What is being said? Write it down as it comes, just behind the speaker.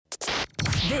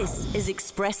This is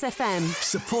Express FM.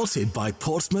 Supported by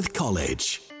Portsmouth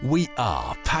College. We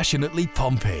are passionately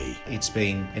Pompey. It's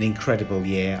been an incredible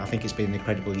year. I think it's been an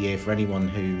incredible year for anyone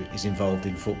who is involved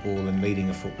in football and leading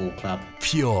a football club.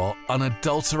 Pure,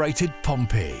 unadulterated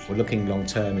Pompey. We're looking long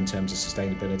term in terms of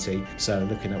sustainability, so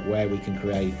looking at where we can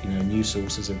create, new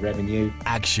sources of revenue.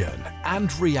 Action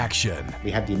and reaction.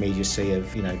 We had the immediacy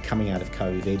of, coming out of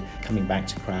COVID, coming back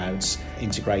to crowds,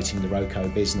 integrating the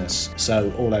Roco business.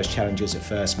 So all those challenges at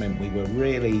first meant we were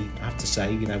really, I have to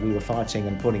say, we were fighting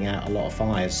and putting out a lot of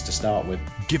fires to start with.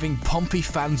 Giving Pompey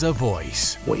fans a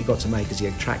voice. What you've got to make is the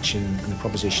attraction and the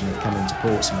proposition of coming to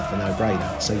Portsmouth a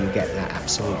no-brainer, so you get that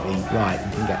absolutely right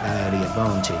and can get that early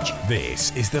advantage.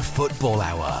 This is the Football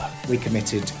Hour. We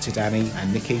committed to Danny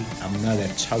and Nikki. I know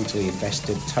they're totally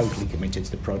invested, totally committed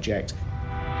to the project.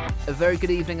 A very good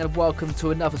evening and welcome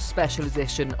to another special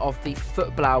edition of the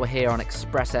Football Hour here on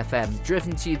Express FM,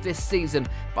 driven to you this season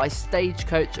by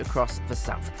Stagecoach across the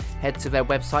south. Head to their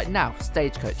website now,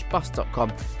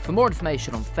 stagecoachbus.com, for more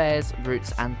information on fares,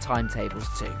 routes and timetables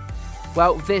too.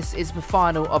 Well, this is the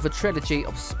final of a trilogy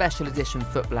of special edition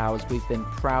football hours we've been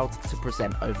proud to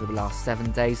present over the last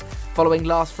 7 days, following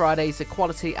last Friday's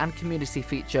equality and community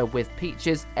feature with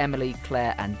Peaches, Emily,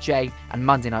 Claire and Jay, and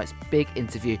Monday night's big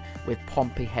interview with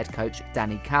Pompey head coach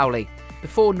Danny Cowley.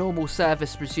 Before normal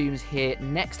service resumes here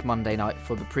next Monday night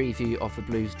for the preview of the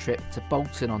Blues trip to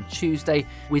Bolton on Tuesday,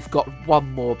 we've got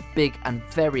one more big and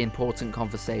very important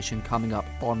conversation coming up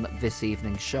on this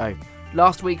evening's show.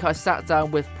 Last week I sat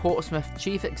down with Portsmouth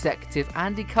Chief Executive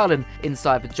Andy Cullen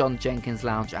inside the John Jenkins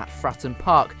Lounge at Fratton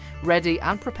Park, ready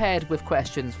and prepared with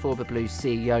questions for the Blues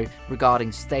CEO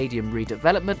regarding stadium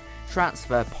redevelopment,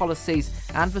 transfer policies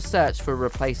and the search for a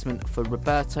replacement for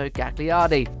Roberto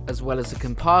Gagliardi, as well as a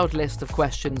compiled list of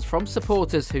questions from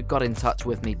supporters who got in touch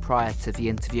with me prior to the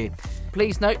interview.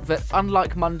 Please note that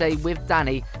unlike Monday with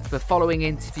Danny, the following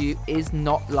interview is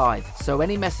not live, so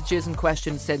any messages and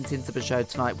questions sent into the show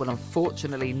tonight will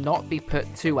unfortunately not be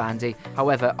put to Andy.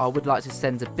 However, I would like to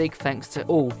send a big thanks to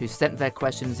all who sent their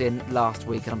questions in last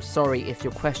week, and I'm sorry if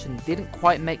your question didn't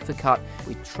quite make the cut.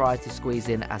 We tried to squeeze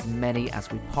in as many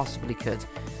as we possibly could.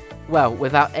 Well,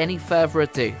 without any further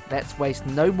ado, let's waste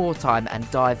no more time and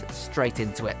dive straight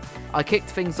into it. I kicked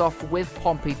things off with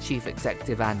Pompey Chief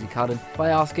Executive Andy Cullen by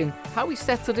asking how he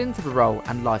settled into the role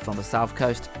and life on the South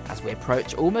Coast as we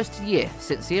approach almost a year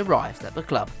since he arrived at the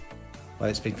club. Well,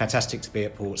 it's been fantastic to be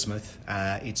at Portsmouth.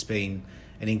 It's been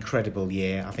an incredible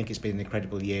year. I think it's been an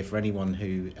incredible year for anyone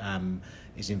who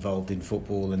is involved in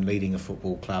football and leading a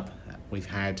football club. We've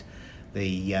had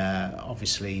the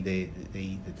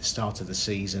start of the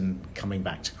season coming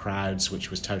back to crowds,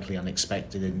 which was totally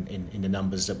unexpected in the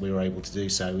numbers that we were able to do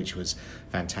so, which was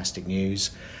fantastic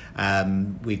news.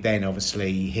 We've then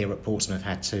obviously here at Portsmouth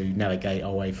had to navigate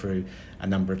our way through a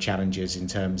number of challenges in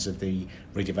terms of the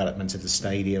redevelopment of the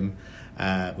stadium,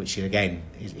 which again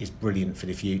is brilliant for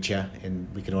the future, and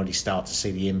we can already start to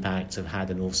see the impact of how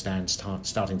the North Stand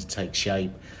starting to take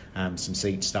shape, some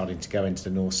seats starting to go into the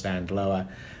North Stand lower.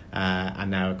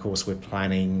 And now, of course, we're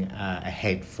planning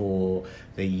ahead for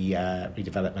the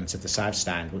redevelopment of the South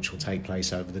Stand, which will take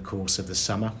place over the course of the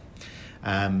summer.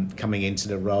 Coming into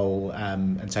the role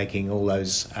and taking all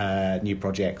those new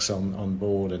projects on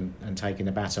board and taking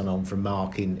the baton on from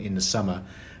Mark in the summer,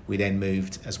 we then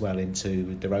moved as well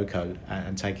into the Roco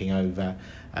and taking over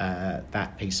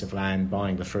that piece of land,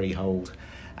 buying the freehold,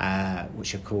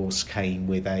 which of course came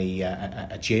with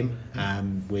a gym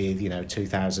with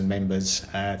 2,000 members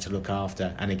to look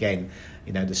after, and again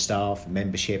the staff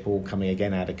membership all coming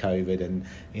again out of COVID,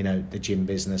 and the gym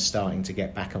business starting to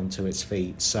get back onto its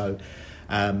feet. So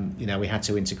we had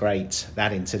to integrate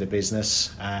that into the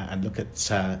business and look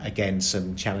at again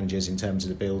some challenges in terms of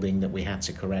the building that we had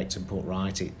to correct and put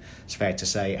right. It's fair to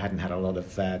say it hadn't had a lot of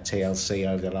TLC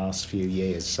over the last few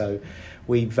years, so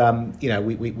we've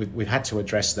had to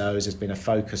address those. There's been a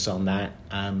focus on that.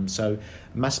 So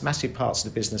massive parts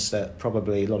of the business that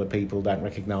probably a lot of people don't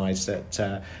recognise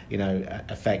that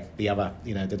affect the other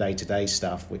the day-to-day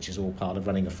stuff, which is all part of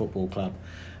running a football club.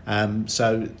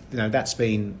 So that's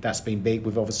been big.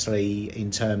 We've obviously,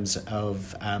 in terms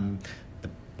of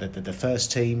the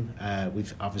first team,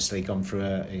 we've obviously gone through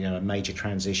a major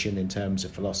transition in terms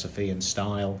of philosophy and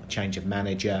style, change of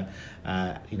manager,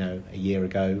 a year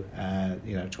ago,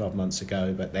 12 months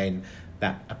ago, but then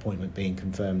that appointment being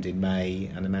confirmed in May,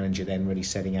 and the manager then really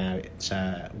setting out,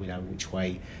 which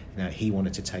way he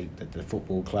wanted to take the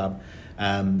football club,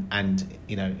 and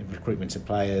recruitment of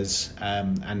players,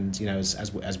 and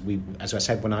as I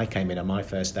said when I came in on my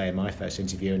first day and my first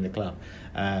interview in the club,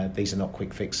 these are not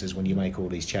quick fixes when you make all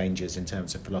these changes in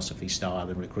terms of philosophy, style,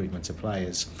 and recruitment of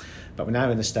players. But we're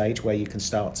now in the stage where you can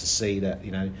start to see that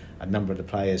a number of the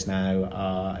players now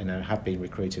are have been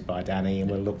recruited by Danny, and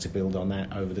we'll look to build on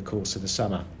that over the course of the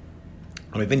summer.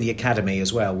 And within the academy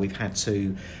as well, we've had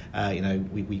to,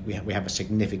 we have a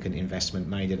significant investment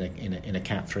made in a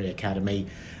Cat 3 academy.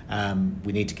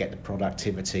 We need to get the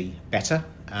productivity better,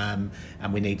 and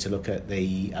we need to look at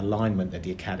the alignment of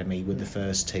the academy with the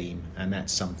first team. And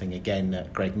that's something, again,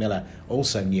 that Greg Miller,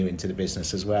 also new into the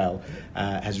business as well,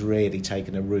 has really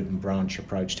taken a root and branch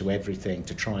approach to everything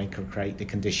to try and create the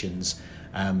conditions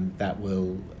that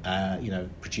will,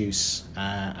 produce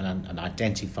and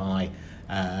identify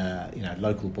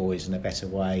local boys in a better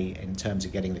way in terms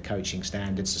of getting the coaching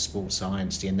standards, the sports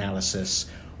science, the analysis,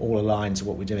 all aligned to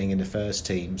what we're doing in the first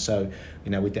team. So,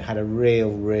 we had a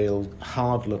real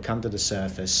hard look under the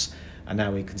surface, and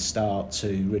now we can start to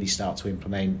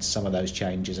implement some of those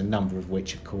changes, a number of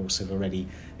which, of course, have already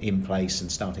in place and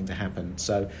starting to happen.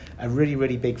 So a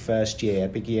really big first year, a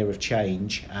big year of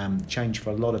change for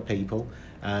a lot of people,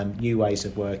 new ways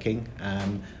of working.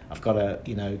 I've got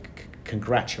to,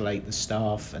 congratulate the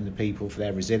staff and the people for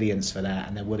their resilience for that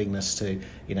and their willingness to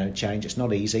change. It's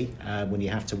not easy when you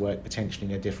have to work potentially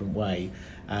in a different way,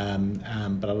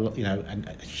 but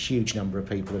a huge number of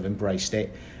people have embraced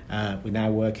it. We're now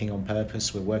working on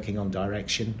purpose, we're working on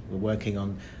direction, we're working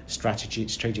on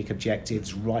strategic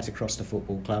objectives right across the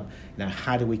football club.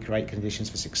 How do we create conditions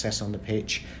for success on the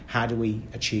pitch? How do we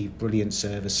achieve brilliant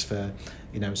service for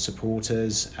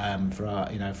supporters, for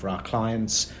our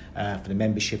clients, for the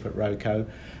membership at ROCO?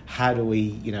 How do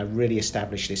we really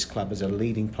establish this club as a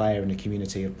leading player in the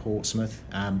community of Portsmouth?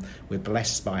 We're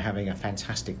blessed by having a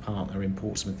fantastic partner in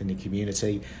Portsmouth in the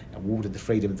community, awarded the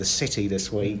Freedom of the City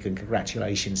this week, and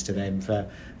congratulations to them for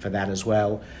that as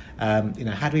well. How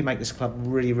do we make this club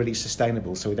really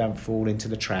sustainable so we don't fall into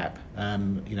the trap that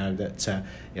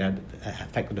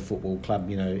affected the football club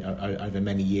over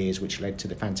many years, which led to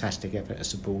the fantastic effort of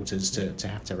supporters to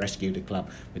have to rescue the club.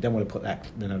 We don't want to put that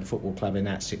the football club in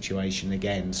that situation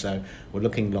again. So we're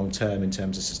looking long term in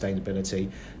terms of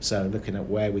sustainability. So looking at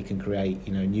where we can create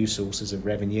new sources of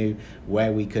revenue,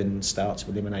 where we can start to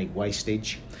eliminate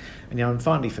wastage. And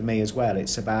finally for me as well,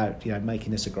 it's about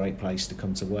making this a great place to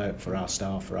come to work for our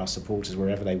staff, for our supporters,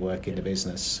 wherever they work in the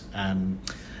business.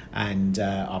 And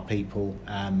our people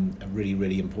are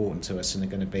really important to us, and are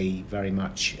going to be very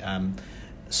much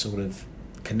sort of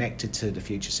connected to the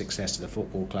future success of the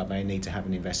football club. They need to have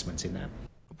an investment in that.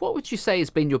 What would you say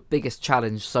has been your biggest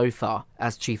challenge so far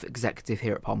as Chief Executive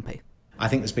here at Pompey? I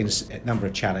think there's been a number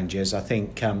of challenges. I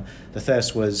think the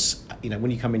first was,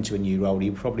 when you come into a new role,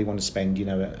 you probably want to spend,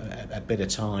 a bit of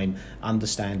time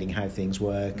understanding how things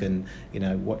work and,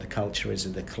 what the culture is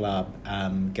of the club,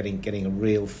 getting a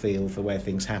real feel for where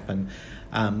things happen.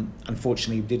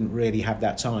 Unfortunately, we didn't really have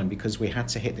that time because we had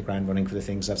to hit the ground running for the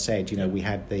things I've said. We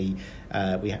had the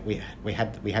we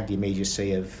had the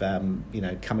immediacy of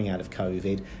coming out of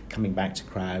COVID, coming back to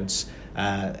crowds,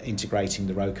 integrating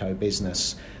the ROCO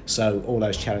business. So all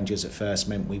those challenges at first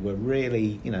meant we were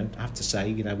really, I have to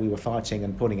say, we were fighting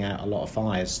and putting out a lot of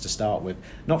fires to start with,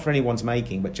 not for anyone's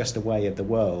making, but just the way of the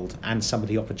world and some of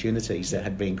the opportunities that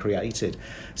had been created.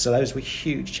 So those were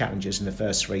huge challenges in the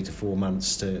first 3 to 4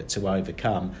 months to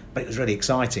overcome. But it was really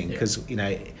exciting because,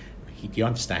 you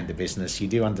understand the business, you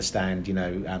do understand,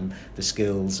 the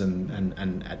skills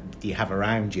and you have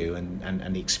around you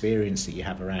and the experience that you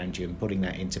have around you and putting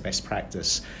that into best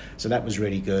practice. So that was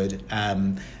really good.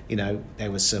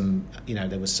 There was some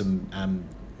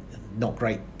not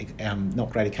great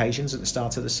occasions at the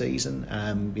start of the season.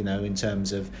 In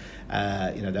terms of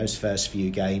those first few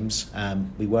games,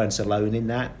 we weren't alone in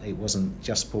that. It wasn't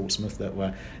just Portsmouth that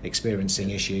were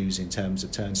experiencing issues in terms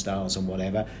of turnstiles and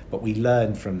whatever. But we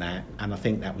learned from that, and I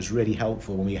think that was really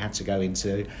helpful when we had to go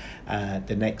into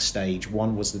the next stage.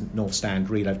 One was the North Stand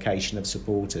relocation of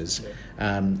supporters,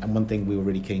 and one thing we were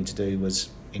really keen to do was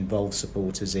involve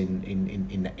supporters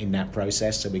in that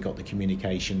process, so we got the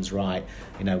communications right.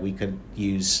 We could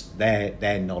use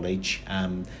their knowledge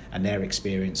and their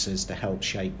experiences to help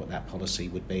shape what that policy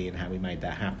would be and how we made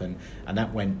that happen, and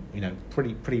that went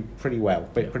pretty well,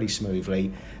 pretty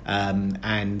smoothly.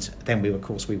 And then we were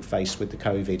faced with the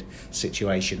COVID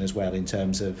situation as well in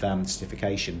terms of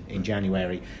certification in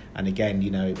January, and again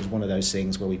it was one of those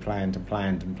things where we planned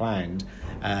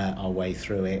our way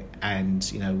through it,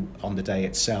 and on the day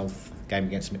itself, game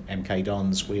against MK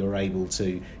Dons, we were able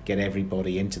to get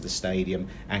everybody into the stadium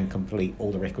and complete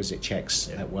all the requisite checks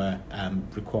that were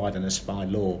required on us by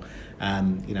law.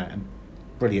 And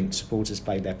brilliant supporters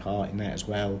played their part in that as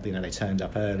well. They turned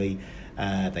up early.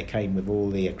 They came with all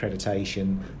the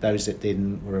accreditation. Those that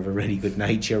didn't were of a really good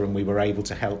nature, and we were able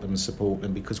to help them and support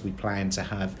them because we planned to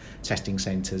have testing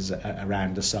centres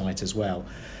around the site as well.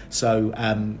 So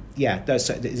there's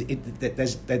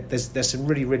some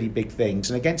really, really big things.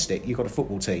 And against it, you've got a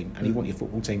football team, and you want your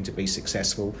football team to be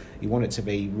successful. You want it to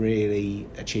be really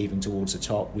achieving towards the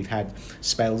top. We've had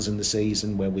spells in the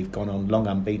season where we've gone on long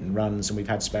unbeaten runs, and we've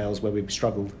had spells where we've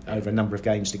struggled over a number of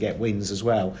games to get wins as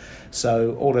well.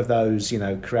 So all of those,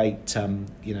 create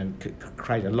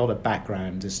a lot of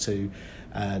background as to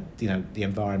the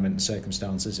environment and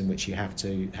circumstances in which you have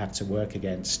to work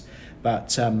against.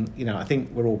 But I think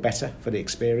we're all better for the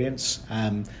experience.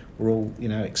 We're all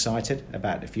excited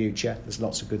about the future. There's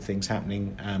lots of good things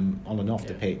happening on and off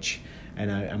the pitch.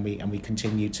 And we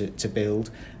continue to build,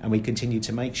 and we continue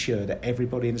to make sure that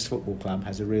everybody in this football club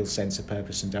has a real sense of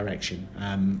purpose and direction,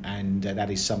 and that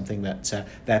is something that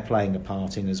they're playing a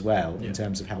part in as well, in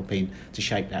terms of helping to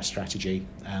shape that strategy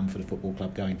for the football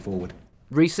club going forward.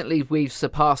 Recently, we've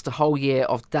surpassed a whole year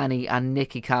of Danny and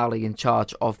Nicky Cowley in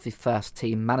charge of the first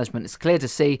team management. It's clear to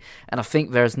see, and I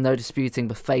think there is no disputing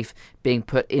the faith being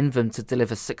put in them to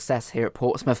deliver success here at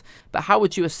Portsmouth. But how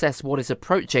would you assess what is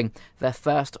approaching their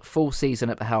first full season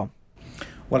at the helm?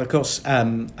 Well, of course,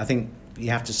 I think you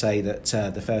have to say that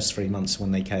the first 3 months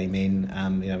when they came in,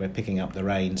 we're picking up the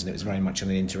reins, and it was very much on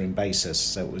an interim basis.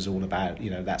 So it was all about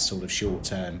that sort of short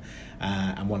term.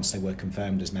 And once they were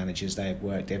confirmed as managers, they have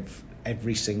worked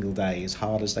every single day as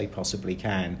hard as they possibly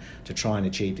can to try and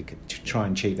achieve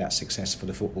that success for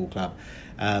the football club.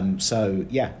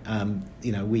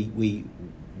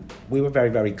 We were very,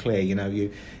 very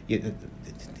clear.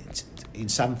 In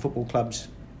some football clubs,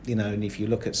 and if you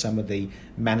look at some of the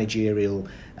managerial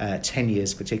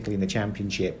tenures, particularly in the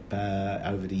Championship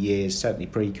over the years, certainly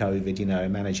pre-COVID, a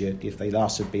manager, if they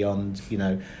lasted beyond,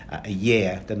 a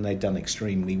year, then they've done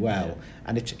extremely well. Yeah.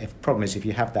 And if problem is, if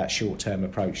you have that short-term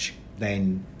approach,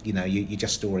 then, you're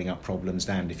just storing up problems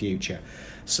down the future.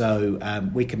 So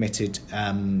we committed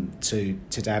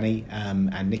to Danny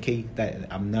and Nicky.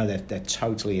 I know they're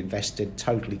totally invested,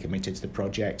 totally committed to the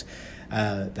project.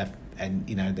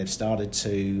 They've started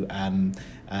to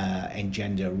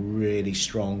engender a really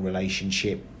strong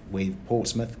relationship with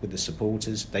Portsmouth, with the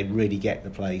supporters. They really get the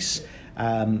place,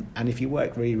 and if you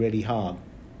work really, really hard,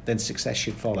 then success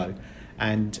should follow.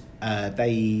 And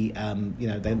they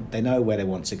know where they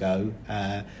want to go.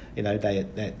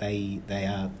 They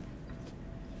are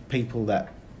people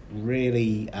that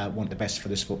really want the best for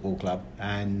this football club,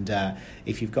 and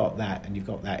if you've got that, and you've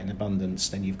got that in abundance,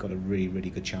 then you've got a really,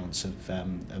 really good chance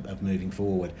of moving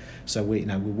forward. So we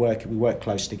work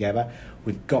close together.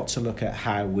 We've got to look at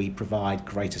how we provide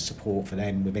greater support for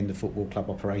them within the football club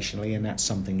operationally, and that's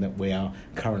something that we are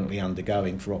currently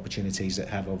undergoing for opportunities that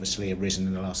have obviously arisen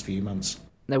in the last few months.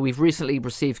 Now, we've recently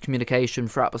received communication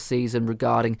throughout the season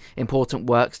regarding important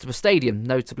works to the stadium,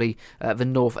 notably the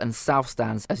north and south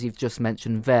stands, as you've just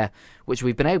mentioned there, which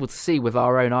we've been able to see with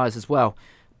our own eyes as well.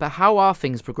 But how are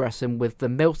things progressing with the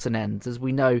Milton end, as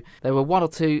we know there were one or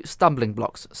two stumbling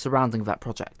blocks surrounding that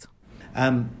project?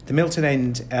 The Milton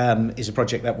end is a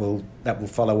project that will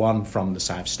follow on from the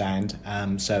South Stand.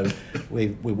 So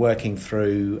we're working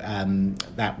through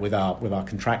that with our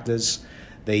contractors.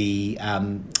 The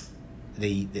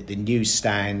new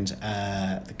stand,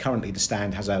 currently the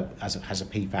stand has a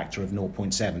P factor of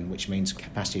 0.7, which means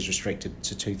capacity is restricted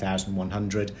to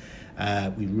 2,100.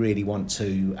 We really want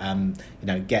to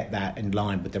get that in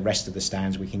line with the rest of the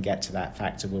stands. We can get to that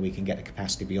factor where we can get the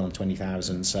capacity beyond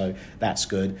 20,000, so that's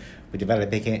good. We're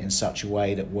developing it in such a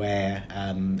way that where,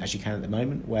 as you can at the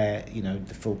moment, where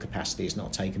the full capacity is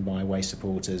not taken by away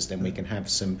supporters, then we can have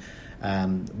some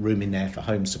room in there for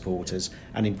home supporters,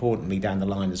 and importantly down the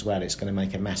line as well, it's going to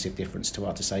make a massive difference to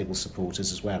our disabled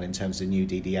supporters as well in terms of new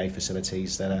DDA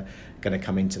facilities that are going to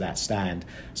come into that stand.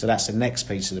 So that's the next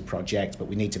piece of the project, but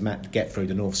we need to get through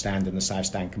the north stand and the south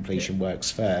stand completion works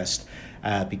first,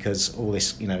 because all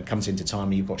this comes into time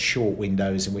and you've got short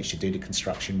windows in which to do the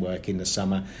construction work in the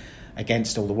summer.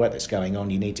 against all the work that's going on,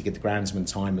 you need to give the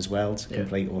groundsman time as well to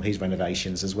complete all his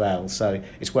renovations as well. So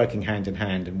it's working hand in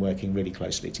hand and working really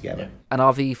closely together. And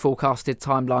are the forecasted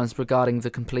timelines regarding the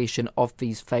completion of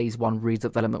these Phase 1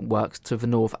 redevelopment works to the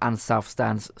north and south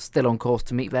stands still on course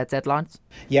to meet their deadlines?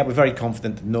 Yeah, we're very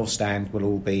confident that the north stand will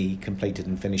all be completed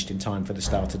and finished in time for the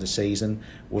start of the season.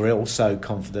 We're also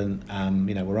confident,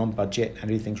 we're on budget,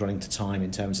 everything's running to time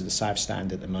in terms of the south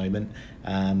stand at the moment.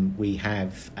 We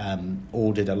have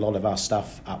ordered a lot of our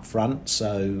stuff up front,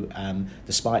 so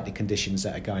despite the conditions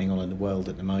that are going on in the world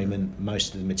at the moment,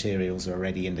 most of the materials are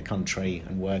already in the country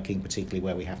and working, particularly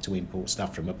where we have to import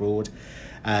stuff from abroad.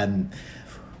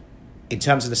 In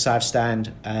terms of the south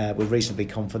stand, we're reasonably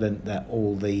confident that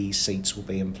all the seats will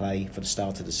be in play for the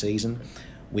start of the season.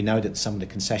 We know that some of the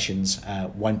concessions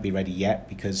won't be ready yet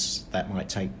because that might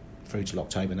take through till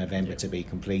October, November to be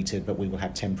completed, but we will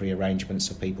have temporary arrangements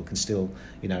so people can still,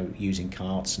 using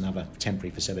carts and other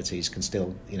temporary facilities can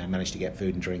still, manage to get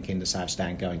food and drink in the south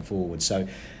stand going forward. So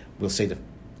we'll see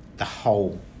the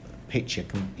whole picture,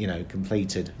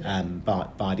 completed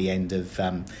by the end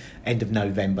of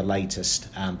November latest.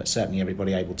 But certainly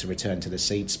everybody able to return to the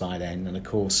seats by then. And of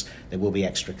course, there will be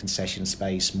extra concession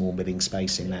space, more milling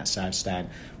space in that south stand.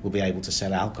 We'll be able to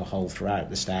sell alcohol throughout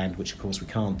the stand, which of course we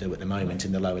can't do at the moment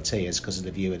in the lower tiers because of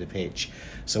the view of the pitch.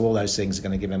 So all those things are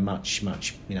going to give a much,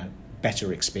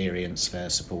 better experience for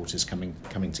supporters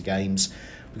coming to games.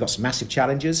 We've got some massive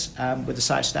challenges with the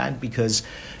south stand because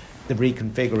the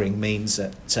reconfiguring means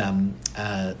that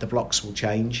the blocks will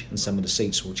change and some of the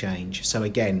seats will change. So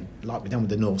again, like we've done with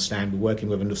the north stand, we're working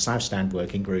with a south stand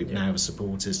working group now as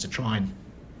supporters to try and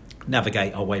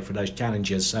navigate our way through those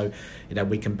challenges so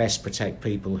we can best protect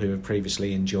people who have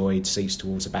previously enjoyed seats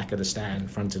towards the back of the stand,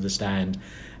 front of the stand,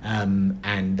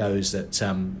 and those that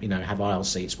have aisle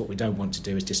seats. What we don't want to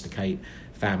do is dislocate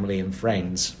family and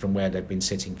friends from where they've been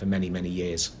sitting for many, many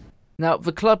years. Now,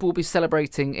 the club will be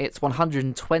celebrating its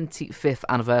 125th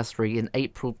anniversary in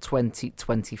April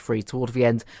 2023, toward the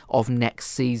end of next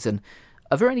season.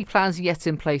 Are there any plans yet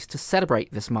in place to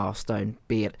celebrate this milestone,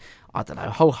 be it,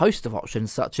 a whole host of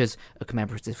options such as a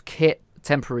commemorative kit,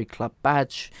 temporary club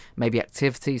badge, maybe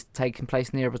activities taking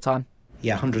place nearer the time?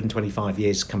 Yeah, 125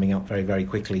 years coming up very, very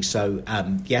quickly. So,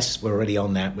 yes, we're already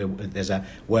on that. There's a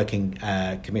working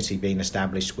committee being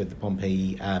established with the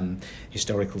Pompey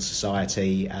Historical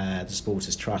Society. The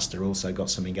Supporters Trust have also got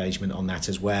some engagement on that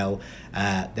as well.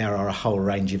 There are a whole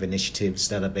range of initiatives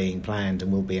that are being planned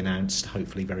and will be announced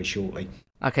hopefully very shortly.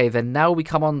 OK, then now we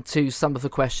come on to some of the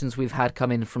questions we've had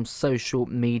come in from social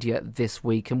media this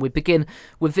week. And we begin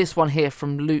with this one here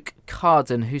from Luke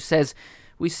Carden, who says,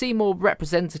 "We see more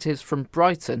representatives from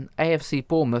Brighton, AFC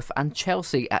Bournemouth and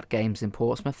Chelsea at games in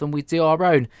Portsmouth than we do our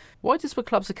own. Why does the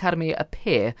club's academy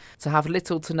appear to have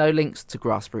little to no links to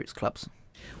grassroots clubs?"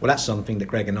 Well, that's something that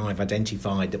Greg and I have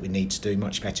identified that we need to do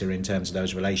much better in terms of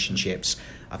those relationships.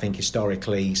 I think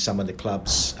historically some of the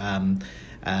clubs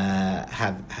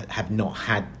have not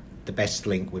had the best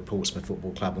link with Portsmouth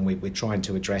Football Club, and we're trying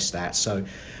to address that. So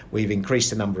we've increased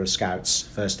the number of scouts,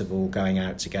 first of all, going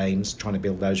out to games, trying to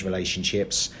build those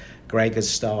relationships. Greg has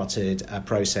started a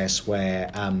process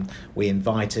where we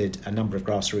invited a number of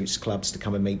grassroots clubs to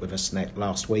come and meet with us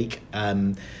last week.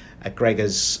 Greg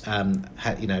has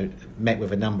met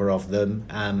with a number of them,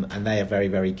 and they are very,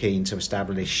 very keen to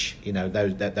establish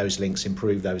those links,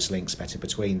 improve those links better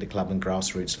between the club and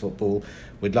grassroots football.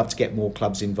 We'd love to get more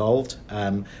clubs involved.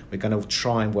 We're going to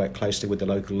try and work closely with the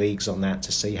local leagues on that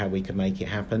to see how we can make it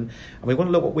happen, and we want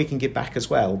to look what we can give back as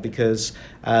well, because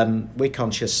we're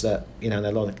conscious that in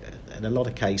a lot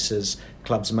of cases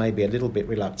clubs may be a little bit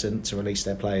reluctant to release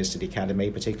their players to the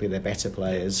academy, particularly their better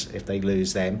players, if they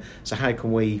lose them. So how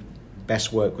can we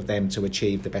best work with them to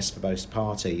achieve the best for both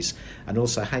parties, and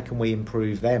also how can we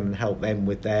improve them and help them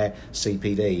with their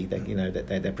CPD,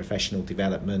 their professional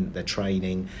development, their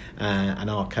training, and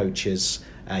our coaches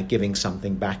giving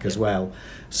something back as well.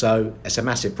 So it's a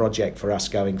massive project for us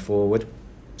going forward.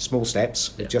 Small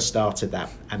steps, we've just started that,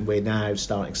 and we're now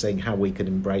starting seeing how we can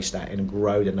embrace that and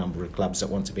grow the number of clubs that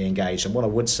want to be engaged. And what I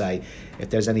would say, if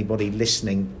there's anybody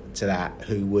listening to that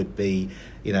who would be,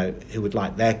 who would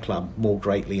like their club more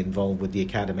greatly involved with the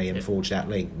academy and forge that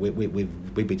link,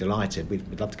 we'd be delighted.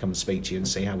 We'd love to come and speak to you and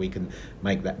see how we can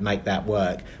make that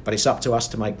work. But it's up to us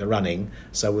to make the running.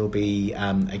 So we'll be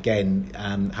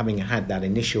having had that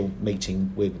initial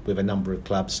meeting with a number of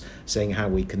clubs, seeing how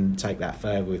we can take that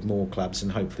further with more clubs,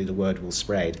 and hopefully the word will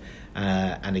spread.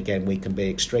 And again, we can be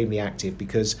extremely active,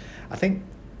 because I think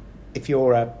if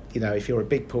you're a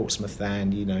big Portsmouth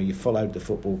fan, you followed the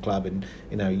football club, and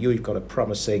you've got a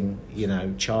promising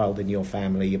child in your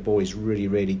family, your boy's really,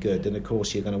 really good, then of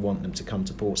course you're going to want them to come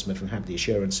to Portsmouth and have the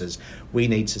assurances. We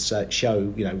need to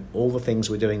show all the things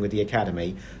we're doing with the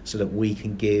academy so that we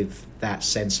can give that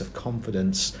sense of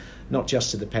confidence, not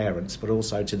just to the parents but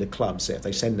also to the clubs, that if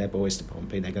they send their boys to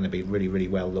Pompey, they're going to be really, really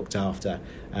well looked after,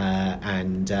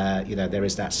 and there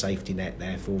is that safety net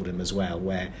there for them as well,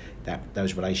 where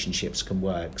those relationships can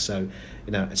work. So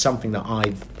it's something that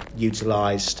I've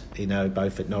utilised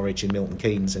both at Norwich and Milton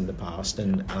Keynes in the past,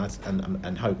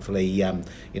 and hopefully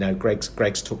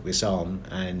Greg's took this on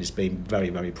and has been very,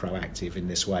 very proactive in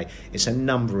this way. It's a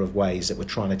number of ways that we're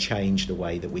trying to change the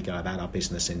way that we go about our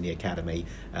business in the academy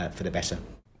for the better.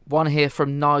 One here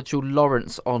from Nigel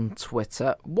Lawrence on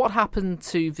Twitter. What happened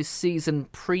to the season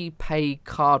prepay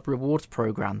card rewards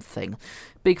programme thing?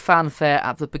 Big fanfare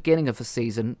at the beginning of the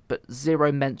season, but zero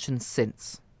mention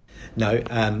since. No,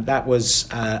 that was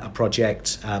a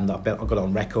project that I got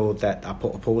on record that I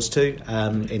put a pause to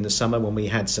in the summer when we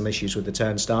had some issues with the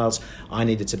turnstiles. I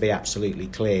needed to be absolutely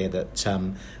clear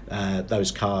that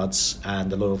those cards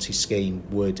and the loyalty scheme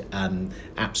would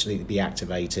absolutely be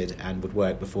activated and would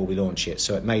work before we launch it.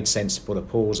 So it made sense to put a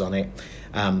pause on it.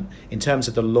 In terms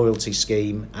of the loyalty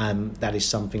scheme, that is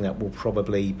something that will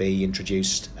probably be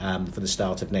introduced for the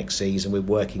start of next season. We're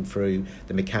working through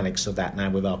the mechanics of that now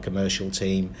with our commercial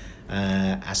team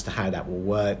as to how that will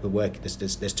work.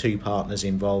 There's two partners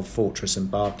involved, Fortress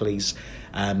and Barclays.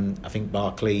 I think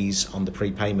Barclays on the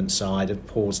prepayment side have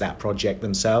paused that project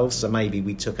themselves, so maybe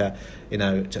we took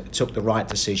the right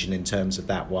decision in terms of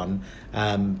that one.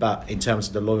 But in terms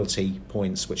of the loyalty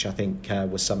points, which I think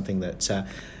was something that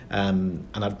and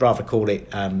I'd rather call it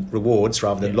rewards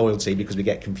rather than loyalty, because we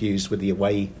get confused with the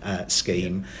away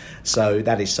scheme. So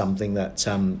that is something that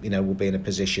we'll be in a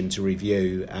position to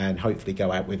review and hopefully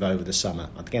go out with over the summer.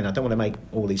 Again, I don't want to make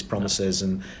all these promises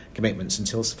and commitments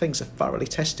until things are thoroughly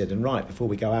tested and right before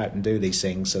we go out and do these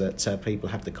things, so that people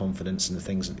have the confidence in the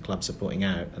things that the clubs are putting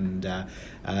out. And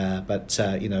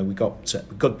we've got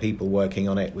good people working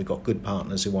on it. We've got good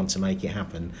partners who want to make it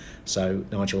happen. So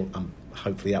Nigel,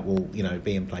 hopefully that will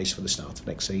be in place for the start of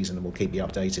next season, and we'll keep you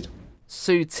updated.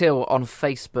 Sue Till on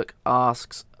Facebook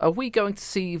asks, are we going to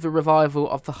see the revival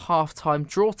of the half-time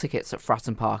draw tickets at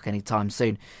Fratton Park anytime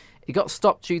soon? It got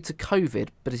stopped due to COVID,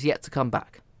 but is yet to come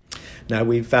back. No,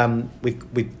 we've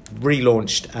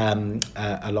relaunched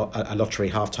a lottery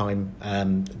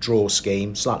half-time draw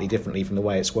scheme slightly differently from the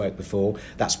way it's worked before.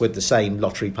 That's with the same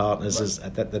lottery partners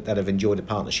that have enjoyed a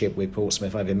partnership with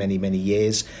Portsmouth over many, many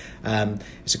years.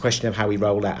 It's a question of how we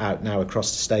roll that out now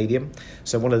across the stadium.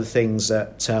 So one of the things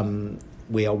that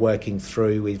we are working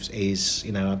through is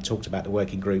I've talked about the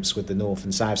working groups with the North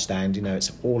and South Stand.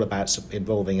 It's all about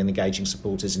involving and engaging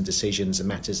supporters in decisions and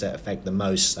matters that affect them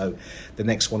most. So the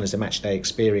next one is the Matchday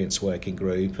Experience Working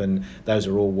Group, and those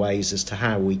are all ways as to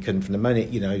how we can, from the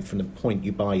minute, from the point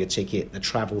you buy your ticket, the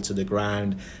travel to the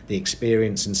ground, the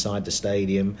experience inside the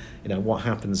stadium, what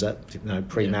happens at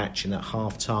pre-match and at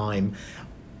half-time,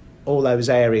 all those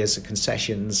areas of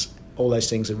concessions. All those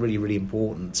things are really, really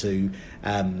important to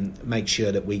make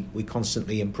sure that we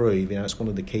constantly improve. It's one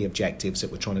of the key objectives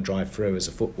that we're trying to drive through as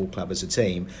a football club, as a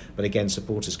team. But again,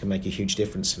 supporters can make a huge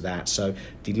difference to that. So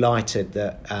delighted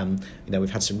that we've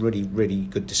had some really, really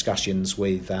good discussions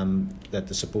with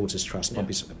the Supporters Trust,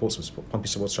 Pompey Supporters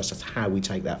Trust, as to how we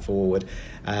take that forward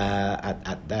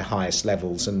at their highest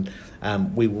levels. And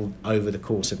we will, over the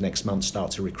course of next month,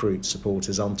 start to recruit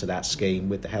supporters onto that scheme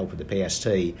with the help of the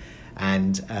PST.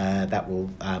 And that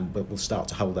we'll start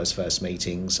to hold those first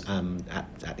meetings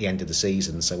at the end of the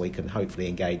season, so we can hopefully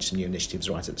engage some new initiatives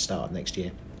right at the start of next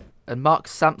year. And Mark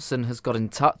Sampson has got in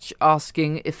touch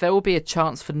asking if there will be a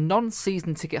chance for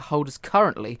non-season ticket holders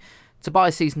currently to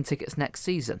buy season tickets next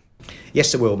season.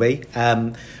 Yes, there will be.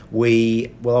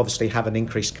 We will obviously have an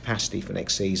increased capacity for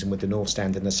next season with the North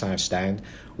Stand and the South Stand.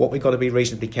 What we've got to be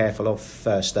reasonably careful of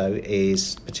first, though,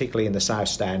 is particularly in the South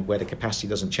Stand, where the capacity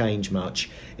doesn't change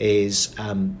much, is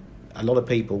a lot of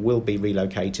people will be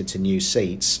relocated to new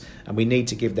seats, and we need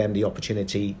to give them the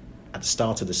opportunity at the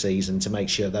start of the season to make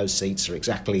sure those seats are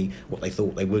exactly what they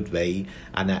thought they would be,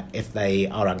 and that if they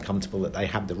are uncomfortable, that they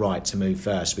have the right to move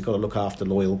first. We've got to look after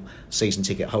loyal season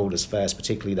ticket holders first,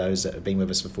 particularly those that have been with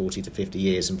us for 40 to 50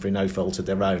 years and through no fault of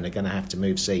their own are going to have to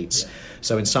move seats.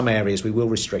 So in some areas we will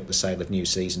restrict the sale of new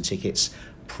season tickets.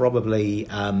 Probably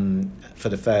for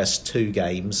the first two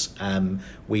games,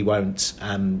 we won't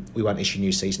issue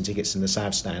new season tickets in the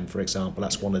South Stand, for example.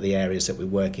 That's one of the areas that we're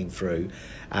working through,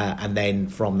 and then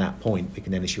from that point, we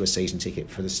can then issue a season ticket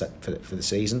for the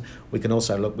season. We can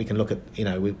also look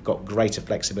at, we've got greater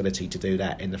flexibility to do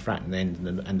that in the Fratton end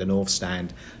and the North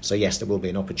Stand. So yes, there will be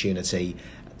an opportunity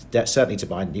certainly to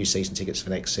buy new season tickets for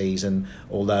next season,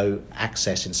 although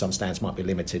access in some stands might be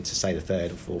limited to, say, the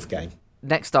third or fourth game.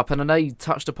 Next up, and I know you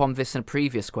touched upon this in a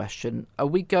previous question, are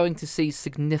we going to see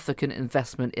significant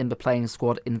investment in the playing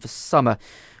squad in the summer?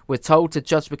 We're told to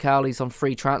judge the Cowleys on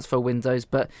free transfer windows,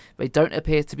 but they don't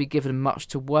appear to be given much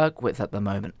to work with at the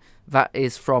moment. That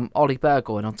is from Ollie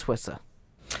Burgoyne on Twitter.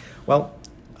 Well,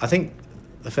 I think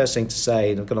the first thing to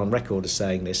say, and I've gone on record as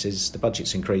saying this, is the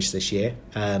budget's increased this year.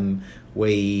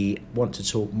 We want to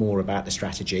talk more about the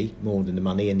strategy more than the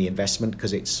money and the investment,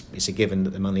 because it's a given that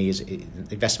the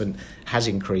investment has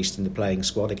increased in the playing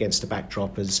squad against the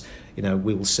backdrop, as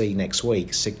we will see next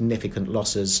week, significant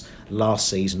losses last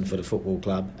season for the football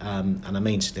club, and I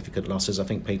mean significant losses. I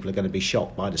think people are going to be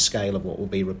shocked by the scale of what will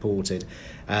be reported,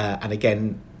 and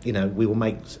again, we will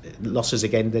make losses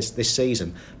again this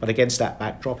season. But against that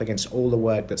backdrop, against all the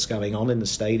work that's going on in the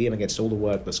stadium, against all the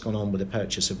work that's gone on with the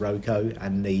purchase of Roco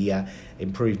and the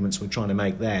improvements we're trying to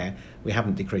make there, we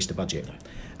haven't decreased the budget.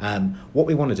 What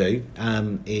we want to do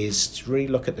is to really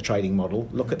look at the trading model,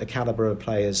 look at the calibre of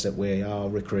players that we are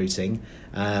recruiting.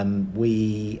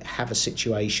 We have a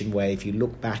situation where if you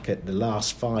look back at the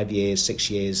last 5 years,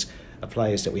 6 years, of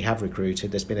players that we have recruited,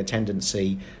 there's been a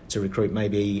tendency to recruit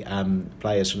maybe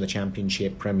players from the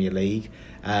Championship, Premier League.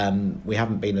 We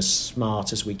haven't been as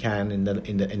smart as we can in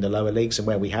the lower leagues, and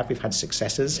where we've had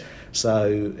successes. Yeah.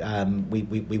 So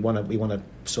we want to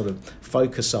sort of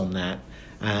focus on that.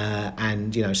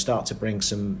 And start to bring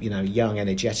some young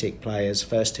energetic players,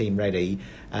 first team ready,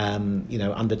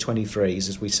 under 23s,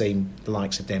 as we've seen the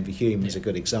likes of Denver Hume is a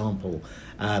good example,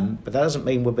 but that doesn't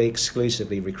mean we'll be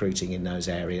exclusively recruiting in those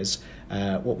areas.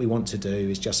 What we want to do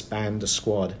is just band the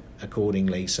squad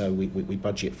accordingly, so we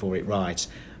budget for it right.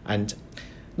 And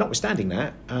notwithstanding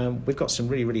that, we've got some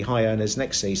really, really high earners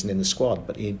next season in the squad,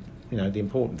 but the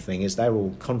important thing is they're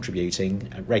all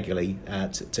contributing regularly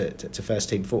to first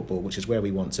team football, which is where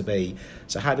we want to be.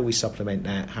 So how do we supplement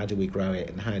that? How do we grow it?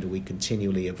 And how do we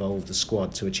continually evolve the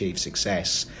squad to achieve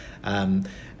success?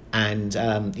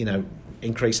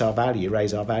 Increase our value,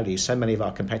 raise our value. So many of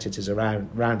our competitors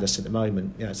around us at the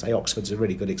moment, say Oxford's a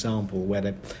really good example, where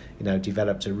they've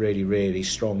developed a really, really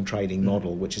strong trading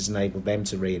model, which has enabled them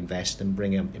to reinvest and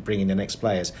bring in the next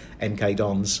players. MK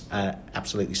Dons,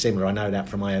 absolutely similar. I know that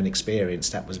from my own experience.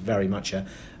 That was very much a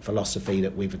philosophy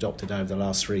that we've adopted over the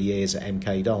last 3 years at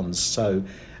MK Dons. So,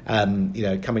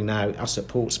 coming now, us at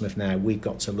Portsmouth now, we've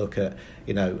got to look at,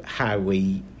 how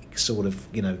we sort of,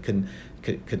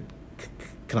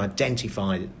 can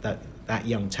identify that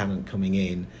young talent coming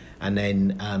in, and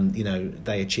then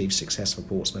they achieve success for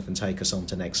Portsmouth and take us on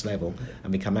to next level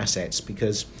and become assets.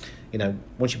 Because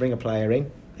once you bring a player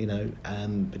in,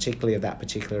 particularly of that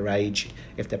particular age,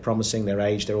 if they're promising their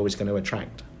age, they're always going to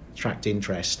attract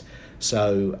interest.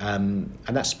 So and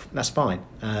that's fine.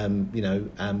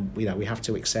 We have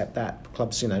to accept that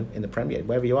clubs, in the Premier,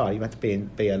 wherever you are, you have to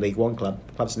be a League One club.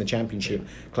 Clubs in the Championship,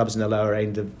 clubs in the lower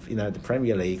end of the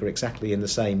Premier League are exactly in the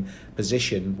same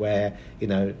position, where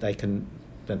they can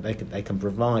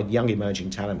provide young emerging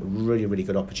talent with really, really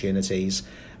good opportunities,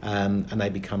 and they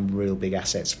become real big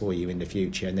assets for you in the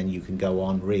future. And then you can go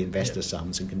on, reinvest the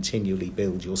sums, and continually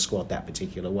build your squad that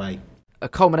particular way. A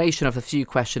culmination of a few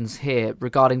questions here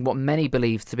regarding what many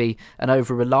believe to be an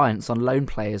over-reliance on loan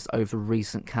players over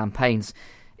recent campaigns.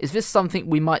 Is this something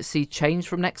we might see change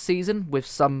from next season, with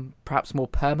some perhaps more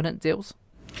permanent deals?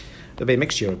 There'll be a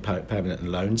mixture of permanent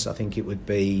and loans. I think it would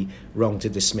be wrong to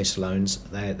dismiss loans.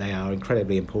 They are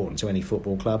incredibly important to any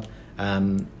football club.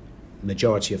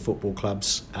 Majority of football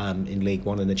clubs in League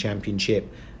One and the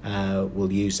Championship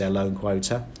will use their loan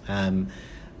quota.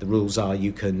 The rules are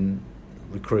you can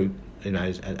recruit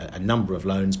a number of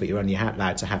loans, but you're only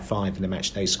allowed to have 5 in a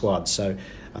match day squad. So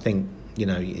I think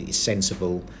it's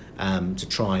sensible to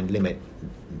try and limit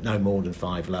no more than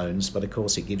 5 loans, but of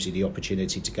course it gives you the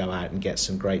opportunity to go out and get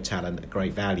some great talent at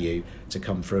great value to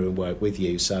come through and work with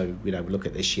you. So look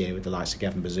at this year with the likes of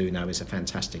Gavin Bazzuno is a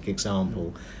fantastic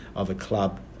example of a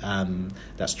club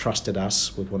that's trusted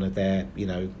us with one of their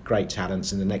great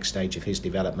talents in the next stage of his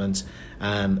development,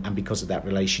 and because of that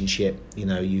relationship,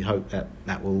 you hope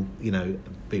that will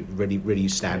be really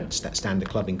stand the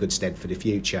club in good stead for the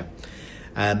future.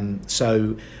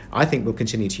 So I think we'll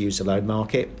continue to use the loan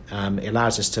market. It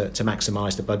allows us to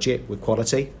maximise the budget with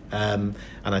quality. And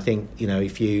I think,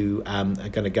 if you are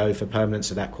going to go for permanents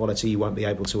of that quality, you won't be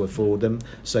able to afford them.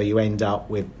 So you end up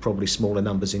with probably smaller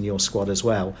numbers in your squad as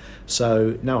well.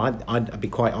 So, no, I'd be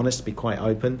quite honest, be quite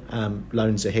open.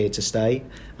 Loans are here to stay.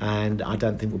 And I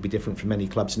don't think we'll be different from many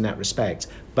clubs in that respect.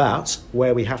 But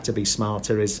where we have to be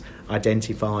smarter is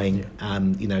identifying,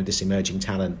 this emerging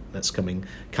talent that's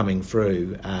coming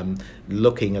through,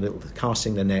 looking at it,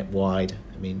 casting the net wide.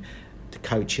 I mean, the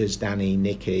coaches, Danny,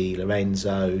 Nicky,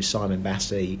 Lorenzo, Simon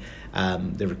Bassey,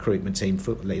 the recruitment team,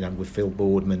 with Phil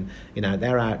Boardman,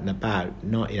 they're out and about,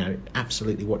 not,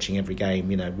 absolutely watching every game.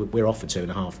 We're off for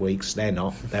 2.5 weeks. They're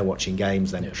not. They're watching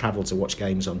games. They travel to watch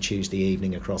games on Tuesday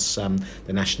evening across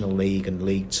the National League and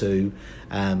League Two,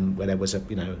 where there was a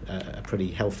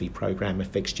pretty healthy programme of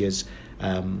fixtures.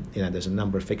 There's a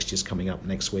number of fixtures coming up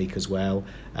next week as well.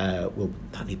 We'll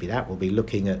not only be that, we'll be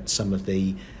looking at some of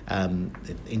the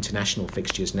international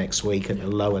fixtures next week at the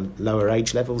lower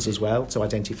age levels as well, to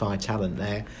identify talent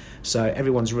there. So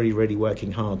everyone's really, really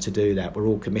working hard to do that. We're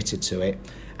all committed to it,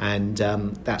 and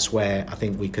that's where I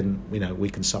think we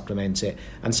can supplement it.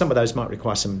 And some of those might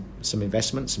require some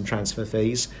investment, some transfer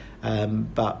fees,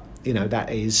 but that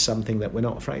is something that we're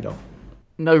not afraid of.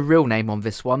 No real name on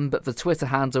this one, but the Twitter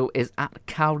handle is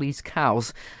 @Cowley's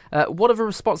Cows. What are the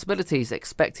responsibilities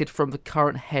expected from the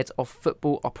current head of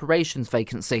football operations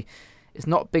vacancy? It's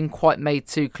not been quite made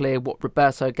too clear what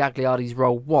Roberto Gagliardi's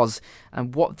role was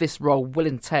and what this role will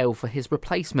entail for his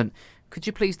replacement. Could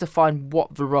you please define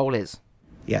what the role is?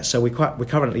 Yeah, so we're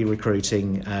currently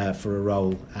recruiting for a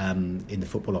role in the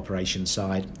football operations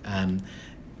side.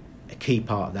 A key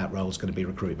part of that role is going to be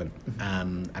recruitment,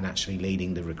 and actually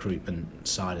leading the recruitment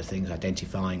side of things,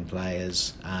 identifying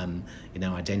players,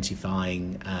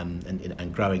 identifying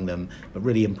and growing them, but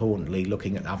really importantly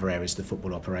looking at other areas of the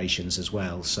football operations as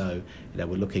well. So we're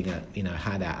looking at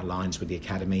how that aligns with the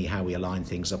academy, how we align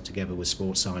things up together with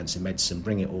sports science and medicine,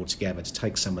 bring it all together to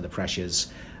take some of the pressures,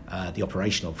 the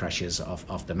operational pressures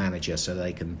of the manager, so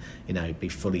they can be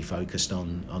fully focused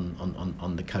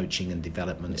on the coaching and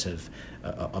development of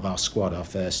our squad, our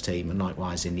first team, and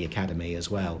likewise in the academy as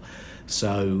well.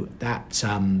 So that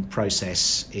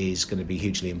process is going to be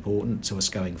hugely important to us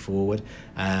going forward.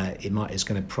 It's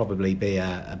going to probably be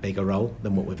a bigger role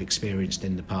than what we've experienced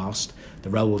in the past. The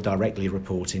role will directly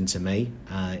report into me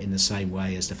in the same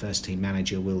way as the first team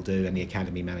manager will do and the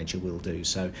academy manager will do.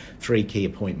 So 3 key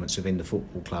appointments within the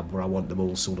football club where I want them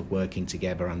all sort of working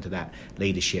together under that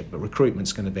leadership. But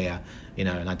recruitment's going to be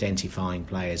and identifying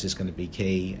players is going to be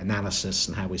key. Analysis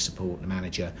and how we support the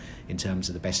manager in terms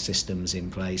of the best systems in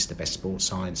place, the best sports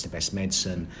science, the best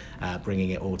medicine,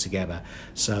 bringing it all together.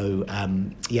 So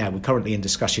we're currently in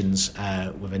discussions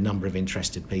with a number of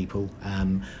interested people.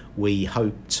 We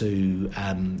hope to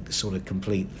sort of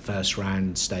complete the first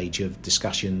round stage of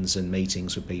discussions and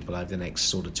meetings with people over the next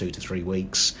sort of 2 to 3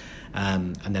 weeks.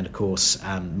 And then, of course,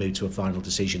 move to a final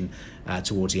decision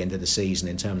towards the end of the season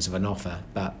in terms of an offer.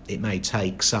 But it may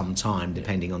take some time,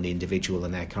 depending on the individual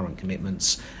and their current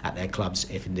commitments at their clubs,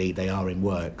 if indeed they are in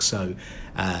work. So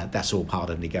that's all part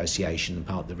of negotiation and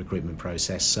part of the recruitment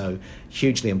process. So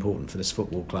hugely important for this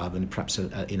football club, and perhaps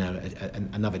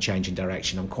another change in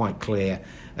direction. I'm quite clear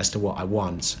as to what I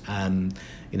want.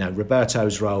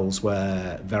 Roberto's roles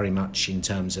were very much in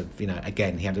terms of,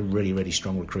 again, he had a really, really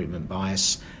strong recruitment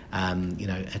bias.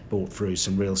 Had brought through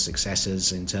some real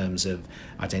successes in terms of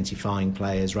identifying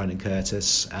players. Ronan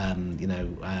Curtis,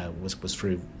 was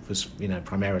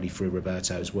primarily through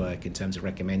Roberto's work in terms of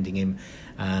recommending him,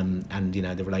 and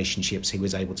the relationships he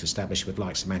was able to establish with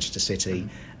likes of Manchester City,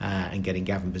 and getting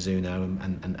Gavin Bazzuno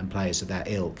and players of that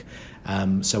ilk.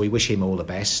 So we wish him all the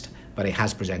best. But it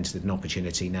has presented an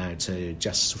opportunity now to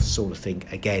just sort of think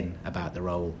again about the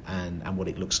role and what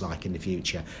it looks like in the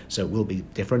future. So it will be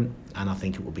different, and I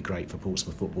think it will be great for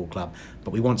Portsmouth Football Club.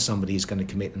 But we want somebody who's going to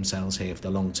commit themselves here for the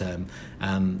long term.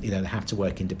 They have to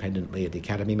work independently of the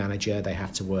academy manager. They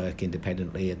have to work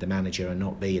independently of the manager and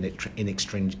not be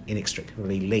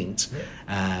inextricably linked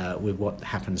with what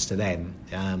happens to them.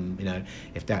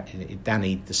 If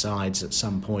Danny decides at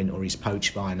some point, or he's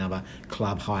poached by another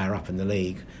club higher up in the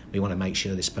league, we want to make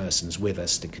sure this person's with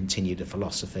us to continue the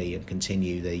philosophy and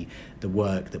continue the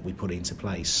work that we put into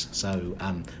place. So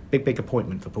big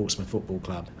appointment for Portsmouth Football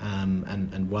Club,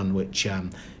 and one which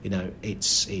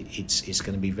it's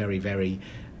going to be very, very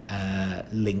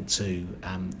linked to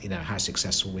how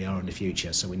successful we are in the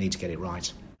future. So we need to get it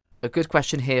right. A good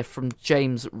question here from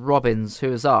James Robbins,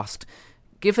 who has asked,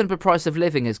 Given the price of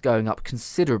living is going up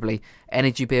considerably,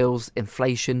 energy bills,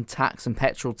 inflation, tax and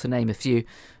petrol to name a few,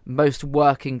 most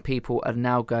working people are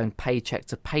now going paycheck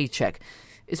to paycheck.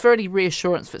 Is there any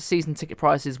reassurance that season ticket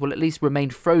prices will at least remain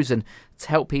frozen to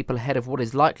help people ahead of what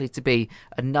is likely to be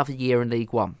another year in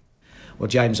League One? Well,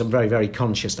 James, I'm very, very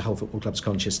conscious, the whole football club's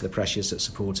conscious of the pressures that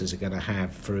supporters are going to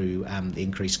have through the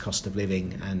increased cost of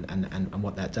living and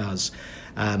what that does.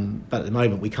 But at the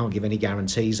moment, we can't give any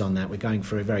guarantees on that. We're going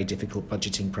through a very difficult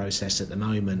budgeting process at the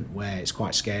moment where it's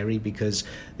quite scary because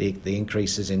the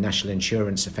increases in national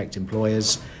insurance affect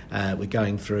employers. We're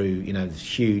going through, a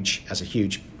huge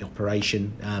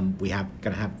operation. We're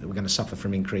going to suffer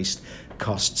from increased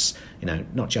costs,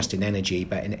 not just in energy,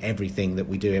 but in everything that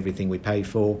we do, everything we pay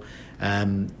for.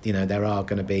 There are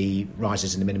going to be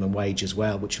rises in the minimum wage as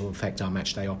well, which will affect our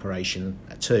matchday operation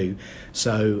too.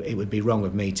 So it would be wrong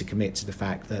of me to commit to the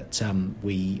fact that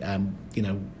we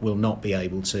will not be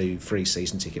able to freeze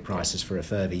season ticket prices for a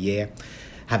further year.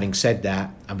 Having said that,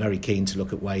 I'm very keen to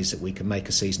look at ways that we can make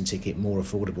a season ticket more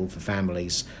affordable for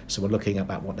families. So we're looking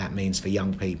about what that means for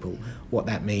young people, what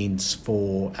that means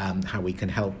for how we can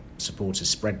help supporters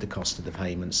spread the cost of the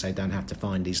payments so they don't have to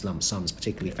find these lump sums,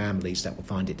 particularly families that will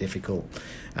find it difficult.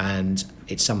 And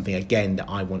it's something, again, that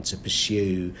I want to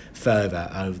pursue further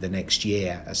over the next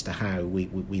year as to how we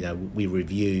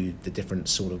review the different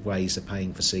sort of ways of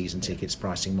paying for season tickets,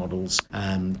 pricing models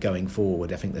going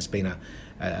forward. I think there's been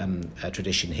a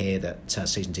tradition here that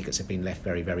season tickets have been left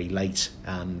very, very late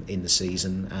in the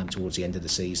season, towards the end of the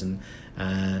season,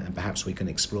 and perhaps we can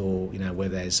explore,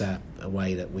 whether there's a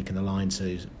way that we can align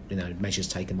to, measures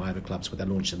taken by other clubs where they're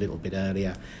launched a little bit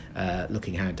earlier,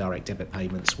 looking how direct debit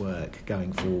payments work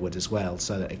going forward as well,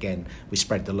 so that again we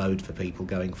spread the load for people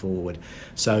going forward.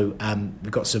 So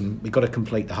we've got to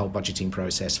complete the whole budgeting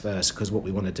process first, because what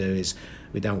we want to do is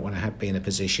we don't want to be in a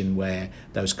position where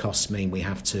those costs mean we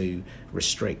have to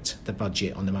restrict the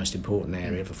budget on the most important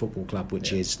area of a football club,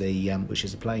 which is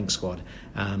the playing squad.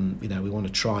 We want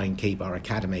to try and keep our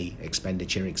academy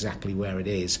expenditure exactly where it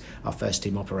is. Our first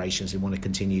team operations we want to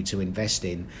continue to invest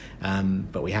in,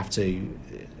 but we have to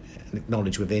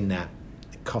acknowledge within that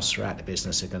costs throughout the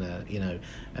business are going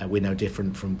to, we're no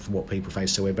different from what people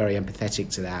face. So we're very empathetic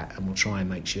to that, and we'll try and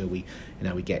make sure we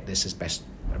get this as best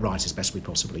we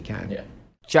possibly can. Yeah.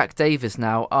 Jack Davis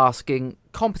now asking,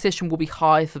 competition will be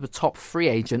high for the top free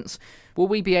agents. Will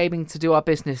we be aiming to do our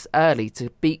business early to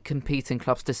beat competing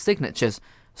clubs to signatures?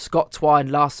 Scott Twine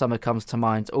last summer comes to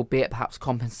mind, albeit perhaps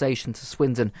compensation to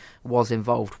Swindon was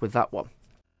involved with that one.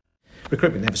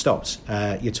 Recruitment never stops.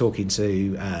 You're talking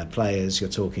to players, you're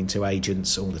talking to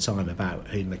agents all the time about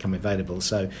who become available.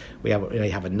 So we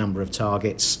have a number of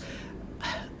targets.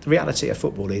 The reality of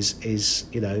football is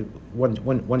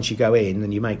once you go in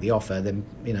and you make the offer, then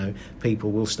people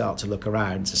will start to look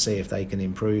around to see if they can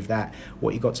improve that.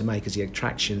 What you've got to make is the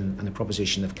attraction and the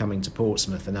proposition of coming to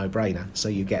Portsmouth a no-brainer, so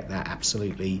you get that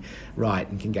absolutely right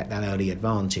and can get that early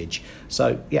advantage.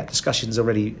 So yeah, discussions are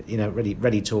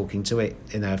ready talking to it.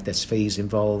 If there's fees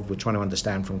involved, we're trying to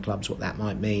understand from clubs what that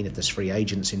might mean. If there's free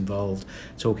agents involved,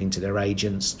 talking to their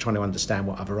agents, trying to understand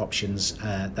what other options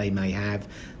they may have.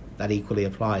 That equally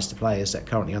applies to players that are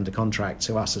currently under contract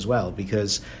to us as well,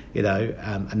 because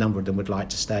a number of them would like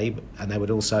to stay, and they would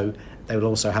also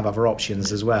have other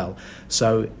options as well.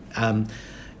 So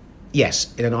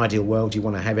yes, in an ideal world, you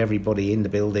want to have everybody in the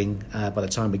building by the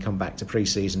time we come back to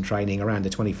pre-season training around the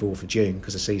 24th of June,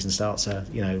 because the season starts.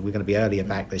 We're going to be earlier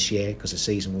back this year because the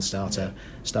season will start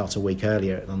a week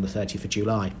earlier on the 30th of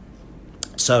July.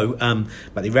 So,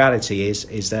 but the reality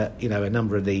is that a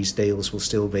number of these deals will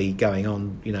still be going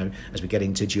on, as we get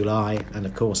into July, and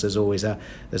of course there's always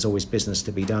business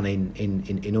to be done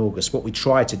in August. What we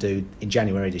tried to do in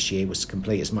January this year was to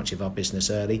complete as much of our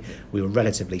business early. We were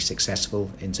relatively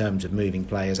successful in terms of moving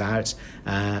players out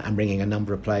and bringing a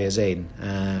number of players in,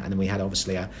 and then we had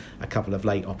obviously a couple of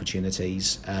late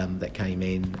opportunities that came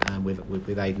in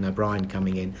with Aidan O'Brien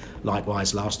coming in.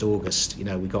 Likewise, last August,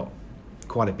 we got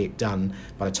quite a bit done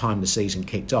by the time the season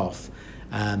kicked off,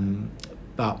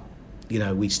 but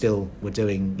we still were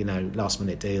doing last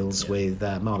minute deals with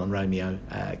Marlon Romeo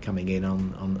coming in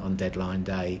on deadline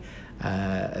day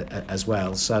as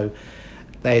well. So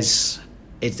there's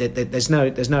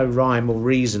no rhyme or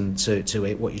reason to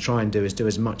it. What you try and do is do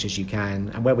as much as you can,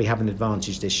 and where we have an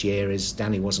advantage this year is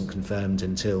Danny wasn't confirmed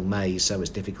until May, so it's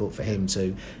difficult for him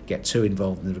to get too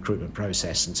involved in the recruitment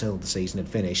process until the season had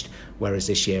finished, whereas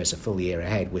this year is a full year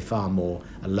ahead. We're far more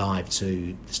alive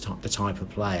to the type of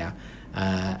player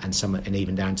and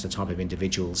even down to the type of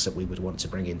individuals that we would want to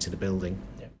bring into the building.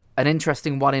 An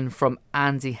interesting one in from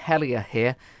Andy Hellier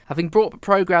here. Having brought a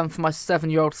programme for my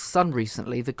 7-year-old son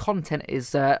recently, the content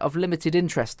is of limited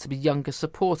interest to the younger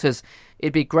supporters.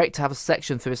 It'd be great to have a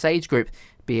section for this age group,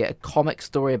 be it a comic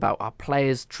story about our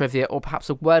players, trivia, or perhaps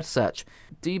a word search.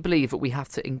 Do you believe that we have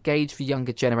to engage the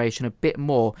younger generation a bit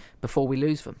more before we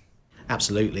lose them?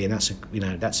 Absolutely, and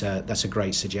that's a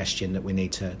great suggestion that we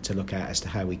need to look at as to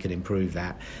how we can improve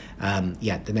that.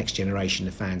 The next generation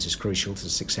of fans is crucial to the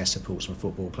success of Portsmouth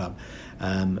Football Club,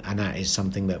 and that is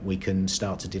something that we can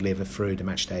start to deliver through the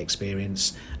matchday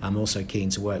experience. I'm also keen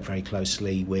to work very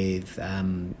closely with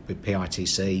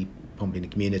PITC, Pompey and the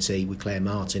community, with Claire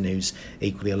Martin, who's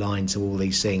equally aligned to all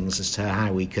these things, as to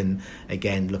how we can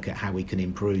again look at how we can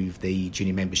improve the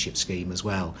junior membership scheme as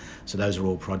well. So those are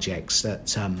all projects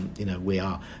that we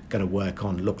are going to work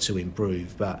on, look to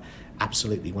improve, but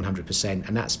absolutely 100%,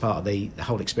 and that's part of the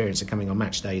whole experience of coming on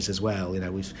match days as well.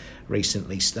 We've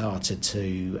recently started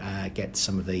to get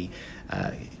some of the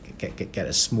get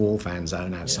a small fan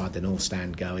zone outside the North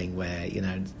Stand going, where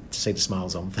to see the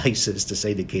smiles on faces, to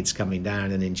see the kids coming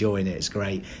down and enjoying it. It's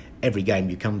great. Every game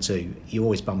you come to, you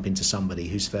always bump into somebody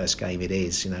whose first game it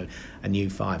is, a new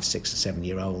 5, 6 or 7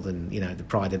 year old, and the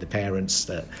pride of the parents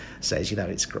that says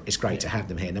it's great to have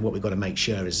them here. And then what we've got to make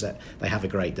sure is that they have a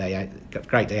great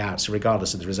day out, so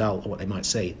regardless of the result or what they might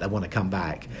see, they want to come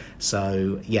back.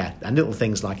 So and little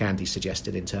things like Andy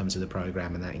suggested in terms of the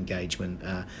programme and that engagement,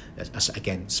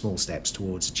 again, small steps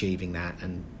towards achieving that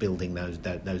and building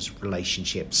those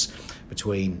relationships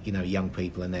between young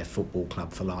people and their football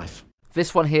club for life.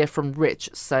 This one here from Rich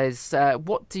says,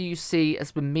 what do you see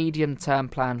as the medium-term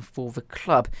plan for the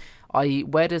club? I.e.,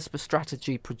 where does the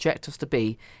strategy project us to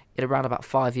be in around about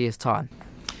 5 years' time?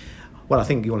 Well, I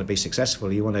think you want to be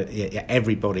successful. You want to.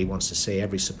 Everybody wants to see.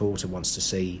 Every supporter wants to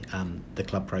see the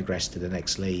club progress to the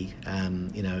next league.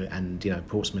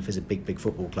 Portsmouth is a big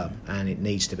football club, and it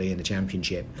needs to be in the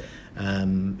Championship.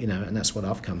 And that's what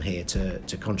I've come here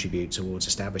to contribute towards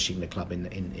establishing the club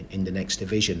in the next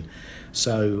division.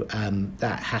 So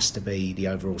that has to be the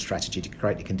overall strategy, to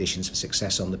create the conditions for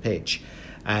success on the pitch,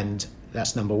 and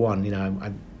that's number one.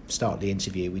 I start the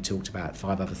interview, we talked about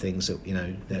 5 other things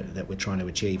that we're trying to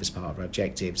achieve as part of our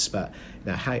objectives, but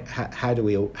how do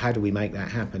we make that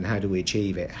happen? How do we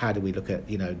achieve it? How do we look at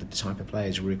the type of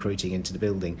players we're recruiting into the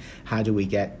building? How do we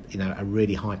get a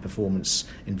really high performance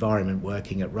environment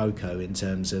working at ROCO in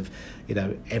terms of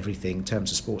everything, in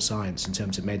terms of sports science, in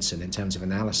terms of medicine, in terms of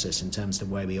analysis, in terms of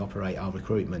the way we operate our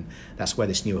recruitment? That's where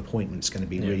this new appointment's going to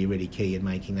be really key in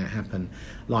making that happen.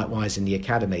 Likewise in the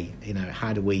academy,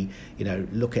 how do we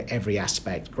look at every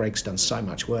aspect? Greg's done so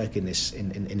much work in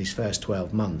his first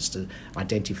 12 months to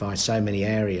identify so many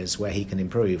areas where he can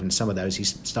improve, and some of those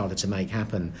he's started to make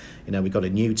happen. We've got a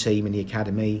new team in the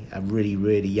academy, a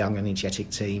really young, energetic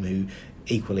team who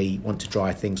equally want to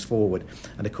drive things forward,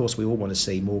 and of course we all want to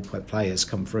see more players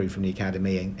come through from the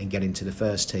academy and get into the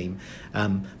first team,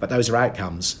 but those are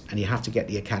outcomes, and you have to get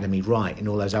the academy right in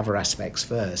all those other aspects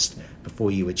first before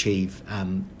you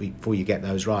get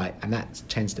those right, and that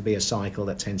tends to be a cycle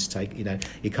that tends to take,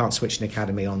 you can't switch an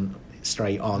academy on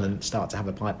straight on and start to have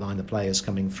a pipeline of players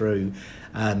coming through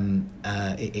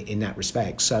in that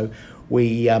respect. So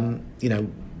we're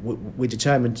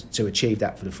determined to achieve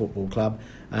that for the football club.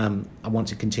 I want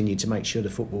to continue to make sure the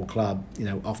football club,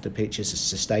 off the pitch is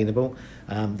sustainable,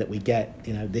 that we get,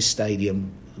 this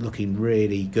stadium looking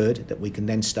really good, that we can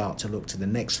then start to look to the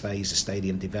next phase of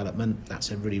stadium development.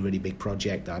 That's a really big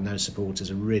project that I know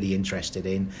supporters are really interested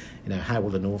in. How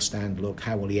will the North Stand look?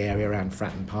 How will the area around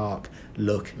Fratton Park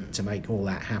look to make all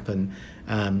that happen?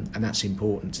 And that's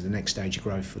important to the next stage of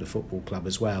growth for the football club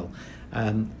as well.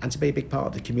 And to be a big part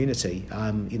of the community,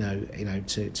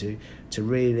 to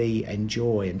really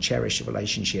enjoy and cherish the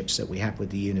relationships that we have with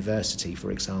the university, for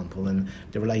example, and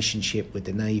the relationship with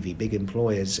the Navy, big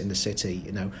employers in the city,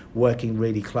 working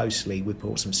really closely with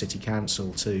Portsmouth City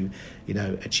Council to,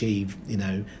 achieve,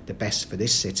 the best for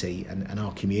this city and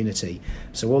our community.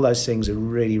 So all those things are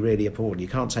really important. You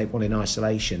can't take one in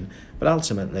isolation, but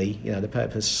ultimately, the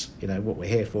purpose, what we're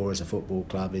here for as a football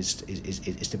club is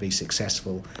to be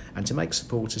successful and to make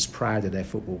supporters proud of their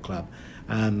football club.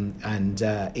 And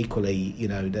equally,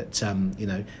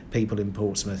 that people in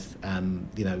Portsmouth, can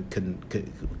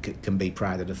be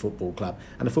proud of the football club,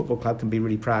 and the football club can be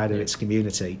really proud of its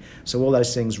community. So all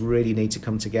those things really need to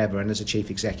come together. And as a chief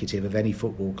executive of any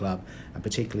football club, and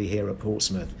particularly here at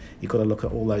Portsmouth, you've got to look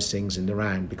at all those things in the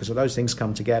round, because if those things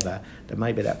come together, then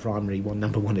maybe that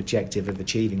number one objective of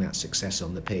achieving that success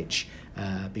on the pitch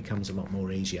becomes a lot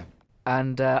more easier.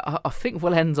 And I think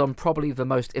we'll end on probably the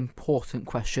most important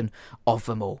question of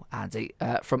them all, Andy,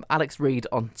 from Alex Reed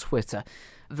on Twitter.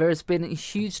 There has been a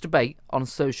huge debate on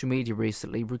social media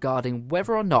recently regarding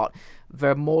whether or not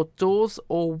there are more doors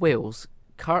or wheels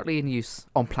currently in use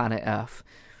on planet Earth.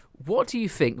 What do you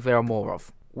think there are more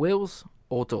of, wheels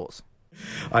or doors?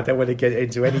 I don't want to get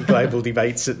into any global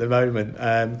debates at the moment.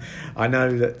 I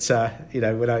know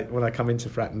that when I come into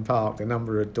Fratton Park, the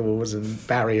number of doors and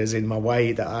barriers in my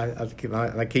way that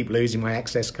I keep losing my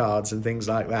access cards and things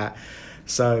like that.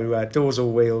 So doors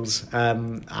or wheels?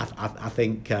 I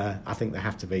think there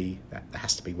has to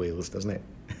be wheels, doesn't it?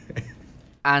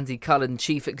 Andy Cullen,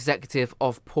 Chief Executive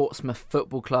of Portsmouth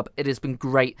Football Club. It has been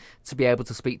great to be able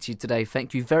to speak to you today.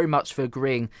 Thank you very much for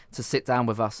agreeing to sit down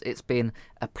with us. It's been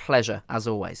a pleasure, as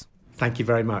always. Thank you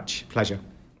very much. Pleasure.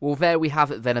 Well, there we have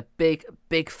it then. A big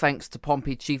thanks to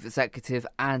Pompey Chief Executive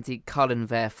Andy Cullen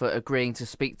there for agreeing to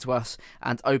speak to us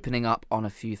and opening up on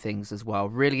a few things as well.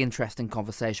 Really interesting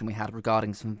conversation we had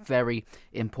regarding some very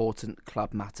important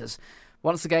club matters.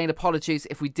 Once again, apologies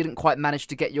if we didn't quite manage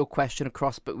to get your question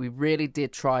across, but we really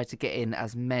did try to get in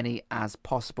as many as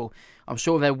possible. I'm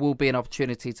sure there will be an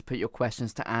opportunity to put your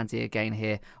questions to Andy again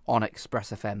here on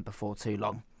Express FM before too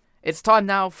long. It's time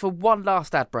now for one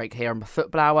last ad break here on the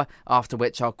Football Hour, after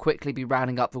which I'll quickly be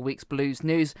rounding up the week's Blues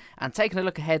news and taking a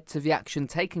look ahead to the action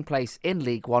taking place in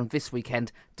League One this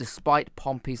weekend, despite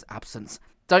Pompey's absence.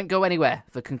 Don't go anywhere.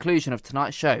 The conclusion of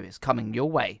tonight's show is coming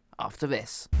your way after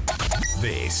this.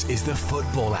 This is the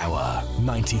Football Hour,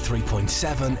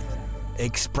 93.7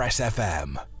 Express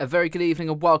FM. A very good evening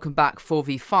and welcome back for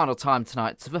the final time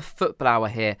tonight to the Football Hour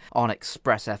here on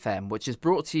Express FM, which is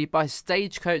brought to you by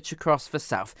Stagecoach across the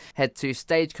south. Head to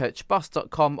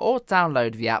stagecoachbus.com or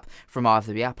download the app from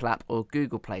either the Apple app or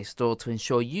Google Play Store to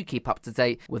ensure you keep up to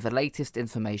date with the latest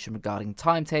information regarding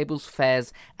timetables,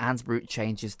 fares and route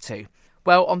changes too.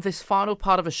 Well, on this final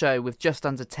part of the show, with just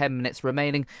under 10 minutes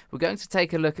remaining, we're going to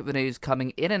take a look at the news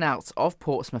coming in and out of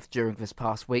Portsmouth during this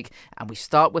past week, and we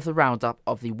start with a roundup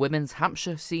of the Women's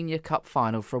Hampshire Senior Cup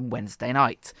final from Wednesday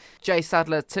night. Jay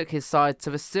Sadler took his side to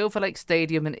the Silverlake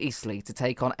Stadium in Eastleigh to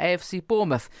take on AFC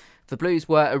Bournemouth. The Blues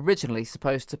were originally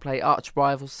supposed to play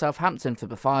arch-rival Southampton for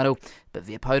the final, but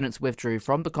the opponents withdrew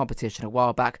from the competition a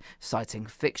while back, citing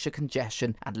fixture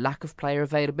congestion and lack of player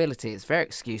availability as their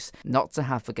excuse not to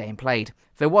have the game played.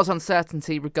 There was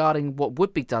uncertainty regarding what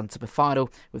would be done to the final,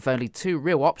 with only two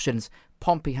real options: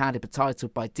 Pompey handed the title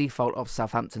by default of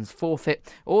Southampton's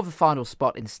forfeit, or the final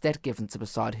spot instead given to the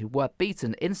side who were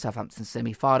beaten in Southampton's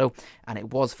semi-final, and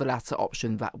it was the latter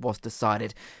option that was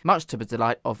decided, much to the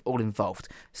delight of all involved.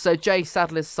 So Jay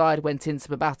Sadler's side went into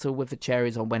the battle with the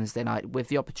Cherries on Wednesday night with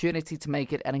the opportunity to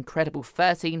make it an incredible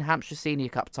 13 Hampshire Senior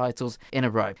Cup titles in a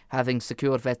row, having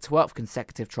secured their 12th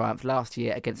consecutive triumph last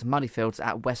year against Moneyfields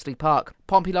at Wesley Park.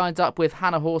 Pompey lined up with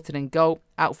Hannah Horton in goal,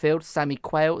 outfield Sammy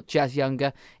Quayle, Jazz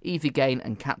Younger, Evie Gain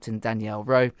and captain Danielle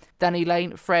Rowe, Danny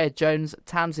Lane, Freya Jones,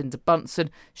 Tamsin Bunsen,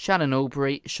 Shannon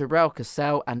Albury, Sherelle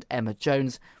Cassell and Emma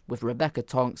Jones, with Rebecca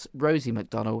Tonks, Rosie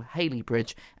McDonnell, Hayley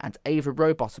Bridge and Ava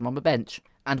Rowbottom on the bench.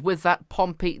 And with that,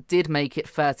 Pompey did make it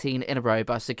 13 in a row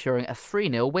by securing a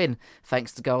 3-0 win,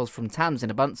 thanks to goals from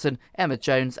Tamsin Bunsen, Emma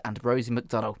Jones and Rosie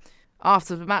McDonnell.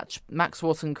 After the match, Max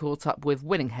Wharton caught up with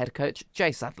winning head coach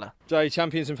Jay Sadler. Jay,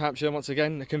 champions of Hampshire once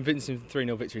again, a convincing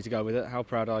 3-0 victory to go with it. How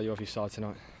proud are you of your side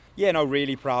tonight? Yeah, no,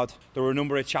 really proud. There were a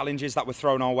number of challenges that were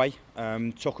thrown our way.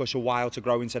 Took us a while to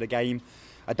grow into the game,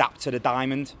 adapt to the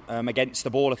diamond. Against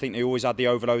the ball, I think they always had the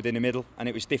overload in the middle, and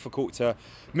it was difficult to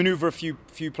manoeuvre a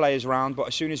few players around. But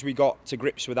as soon as we got to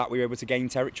grips with that, we were able to gain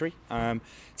territory.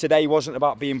 Today wasn't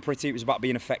about being pretty; it was about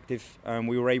being effective.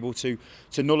 We were able to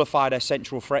nullify their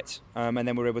central threat, and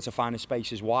then we were able to find the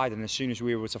spaces wide. And as soon as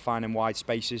we were able to find them wide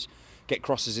spaces, get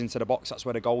crosses into the box, that's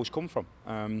where the goals come from.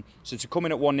 So to come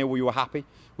in at 1-0, we were happy.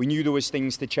 We knew there was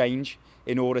things to change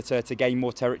in order to gain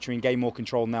more territory and gain more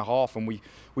control in their half, and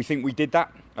we think we did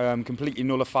that. Completely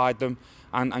nullified them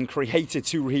and created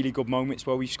two really good moments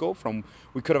where we scored from.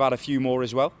 We could have had a few more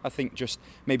as well. I think just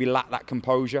maybe lacked that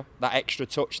composure, that extra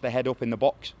touch, the head up in the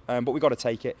box. But we've got to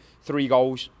take it. 3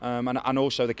 goals and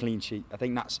also the clean sheet. I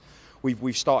think that's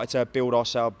we've started to build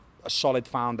ourselves a solid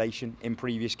foundation in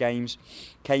previous games.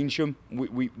 Keynsham,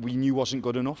 we knew wasn't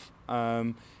good enough.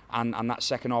 And that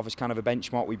second half is kind of a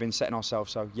benchmark we've been setting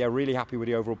ourselves. So yeah, really happy with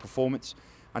the overall performance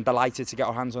and delighted to get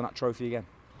our hands on that trophy again.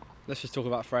 Let's just talk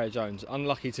about Freya Jones.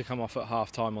 Unlucky to come off at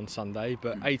half-time on Sunday,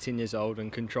 but 18 years old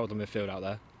and controlled the midfield out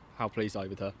there. How pleased are you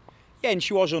with her? Yeah, and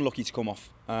she was unlucky to come off.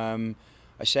 I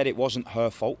said it wasn't her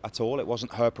fault at all. It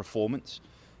wasn't her performance.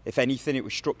 if anything, it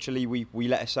was structurally we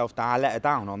let ourselves down. I let her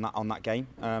down on that game.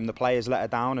 The players let her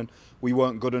down, and we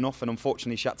weren't good enough. And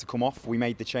unfortunately, she had to come off. We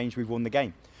made the change. We've won the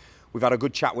game. We've had a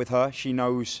good chat with her. She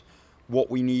knows what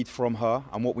we need from her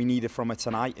and what we needed from her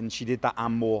tonight, and she did that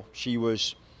and more. She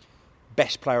was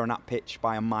best player on that pitch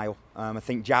by a mile. I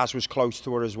think Jazz was close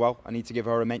to her as well. I need to give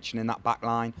her a mention in that back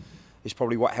line. Is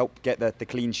probably what helped get the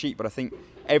clean sheet. But I think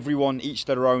everyone, each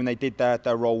to their own, they did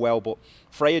their role well. But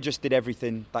Freya just did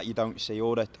everything that you don't see.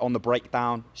 On the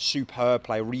breakdown, superb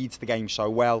play, reads the game so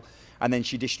well. And then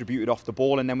she distributed off the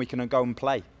ball, and then we can go and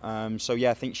play. So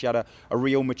yeah, I think she had a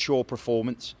real mature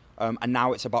performance. And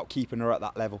now it's about keeping her at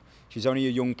that level. She's only a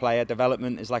young player.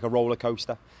 Development is like a roller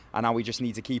coaster. And now we just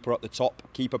need to keep her at the top,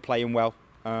 keep her playing well.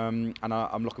 And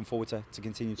I'm looking forward to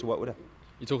continue to work with her.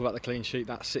 You talk about the clean sheet,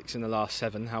 that's 6 in the last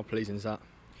 7. How pleasing is that?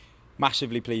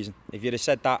 Massively pleasing. If you'd have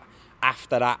said that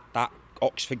after that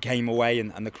Oxford game away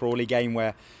and the Crawley game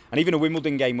and even a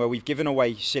Wimbledon game where we've given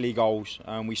away silly goals,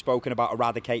 we've spoken about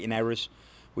eradicating errors,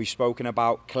 we've spoken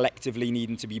about collectively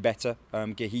needing to be better,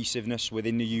 cohesiveness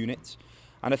within the units.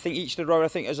 And I think each to their own. I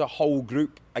think as a whole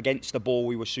group against the ball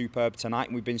we were superb tonight,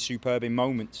 and we've been superb in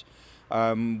moments.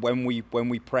 When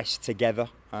we press together,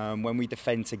 when we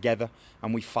defend together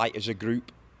and we fight as a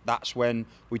group, that's when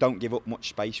we don't give up much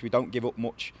space, we don't give up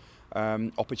much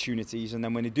opportunities, and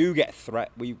then when we do get a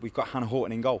threat, we've got Hannah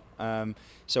Horton in goal.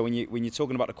 So when you're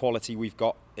talking about the quality we've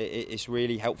got, it's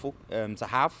really helpful to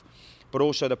have. But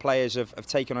also the players have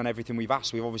taken on everything we've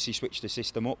asked. We've obviously switched the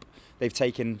system up. They've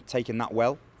taken that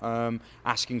well,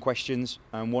 asking questions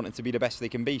and wanting to be the best they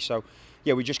can be. So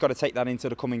yeah, we just got to take that into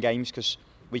the coming games, because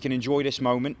we can enjoy this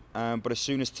moment, but as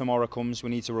soon as tomorrow comes, we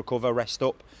need to recover, rest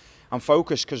up and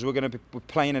focus, because we're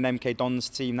playing an MK Dons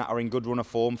team that are in good run of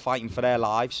form, fighting for their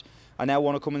lives, and they'll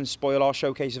want to come and spoil our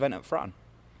showcase event at Fratton.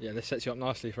 Yeah, this sets you up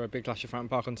nicely for a big clash at Fratton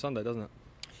Park on Sunday, doesn't it?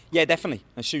 Yeah, definitely.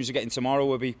 As soon as we get in tomorrow,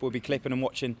 we'll be clipping and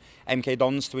watching MK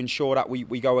Dons to ensure that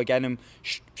we go again and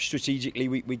strategically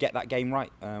we get that game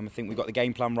right. I think we got the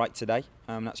game plan right today.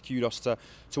 That's kudos to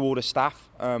all the staff,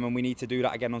 and we need to do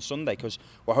that again on Sunday, because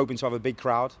we're hoping to have a big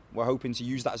crowd. We're hoping to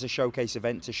use that as a showcase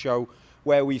event to show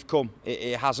where we've come.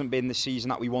 It hasn't been the season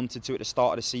that we wanted to at the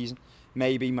start of the season.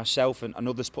 Maybe myself and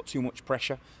others put too much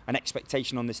pressure and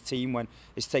expectation on this team when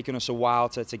it's taken us a while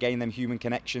to gain them human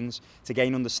connections, to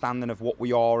gain understanding of what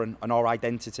we are and our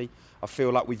identity. I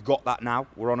feel like we've got that now.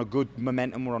 We're on a good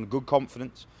momentum, we're on a good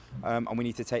confidence, and we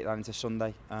need to take that into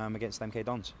Sunday against MK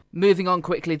Dons. Moving on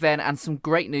quickly then, and some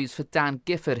great news for Dan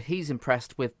Gifford. He's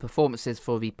impressed with performances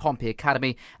for the Pompey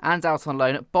Academy and out on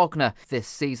loan at Bognor this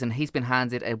season. He's been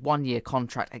handed a 1-year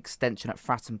contract extension at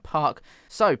Fratton Park.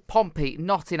 So Pompey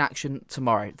not in action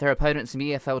tomorrow. Their opponents in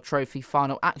the EFL Trophy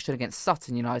final action against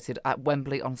Sutton United at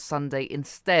Wembley on Sunday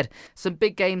instead. Some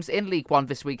big games in League One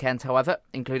this weekend, however,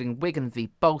 including Wigan v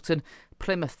Bolton,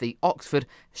 Plymouth v Oxford,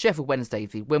 Sheffield Wednesday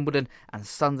v Wimbledon and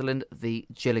Sunderland v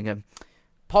Gillingham.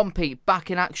 Pompey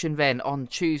back in action then on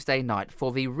Tuesday night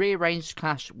for the rearranged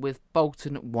clash with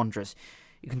Bolton Wanderers.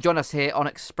 You can join us here on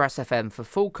Express FM for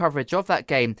full coverage of that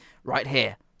game right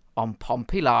here on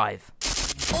Pompey Live.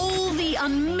 All the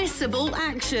unmissable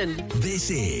action. This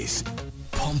is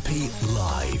Pompey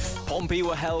Live. Pompey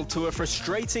were held to a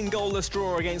frustrating goalless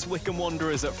draw against Wycombe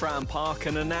Wanderers at Fratton Park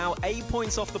and are now 8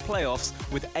 points off the playoffs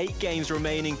with 8 games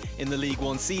remaining in the League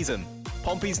One season.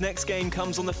 Pompey's next game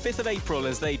comes on the 5th of April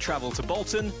as they travel to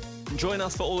Bolton. Join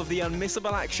us for all of the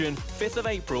unmissable action 5th of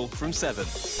April from 7.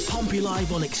 Pompey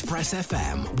Live on Express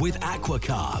FM with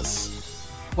Aquacars.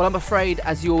 Well, I'm afraid,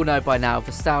 as you all know by now,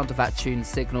 the sound of that tune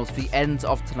signals the end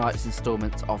of tonight's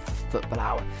instalment of the Football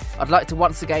Hour. I'd like to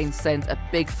once again send a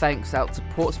big thanks out to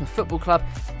Portsmouth Football Club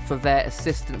for their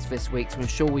assistance this week to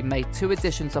ensure we made 2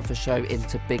 editions of the show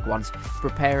into big ones,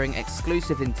 preparing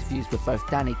exclusive interviews with both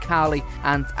Danny Cowley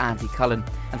and Andy Cullen.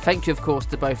 And thank you, of course,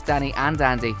 to both Danny and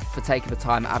Andy for taking the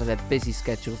time out of their busy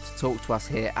schedules to talk to us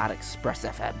here at Express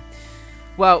FM.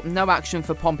 Well, no action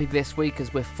for Pompey this week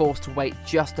as we're forced to wait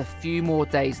just a few more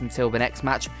days until the next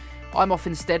match. I'm off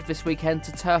instead this weekend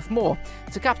to Turf Moor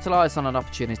to capitalise on an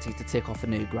opportunity to tick off a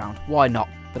new ground. Why not?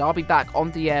 But I'll be back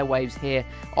on the airwaves here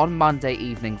on Monday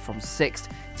evening from 6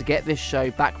 to get this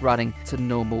show back running to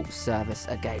normal service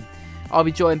again. I'll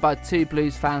be joined by 2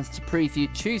 Blues fans to preview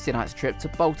Tuesday night's trip to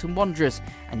Bolton Wanderers,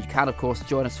 and you can of course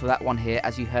join us for that one here,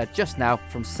 as you heard just now,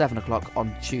 from 7 o'clock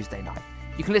on Tuesday night.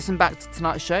 You can listen back to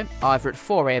tonight's show either at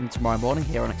 4 a.m. tomorrow morning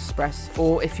here on Express,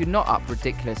 or if you're not up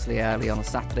ridiculously early on a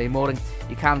Saturday morning,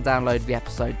 you can download the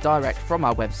episode direct from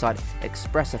our website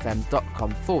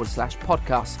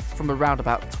expressfm.com/podcast from around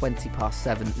about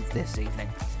 7:20 this evening.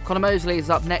 Connor Mosley is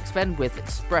up next then with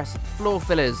Express Floor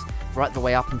Fillers right the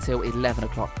way up until 11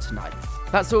 o'clock tonight.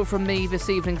 That's all from me this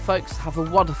evening, folks. Have a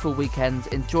wonderful weekend.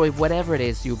 Enjoy whatever it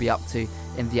is you'll be up to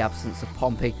in the absence of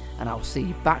Pompey, and I'll see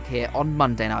you back here on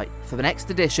Monday night for the next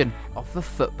edition of the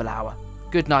Football Hour.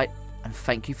 Good night, and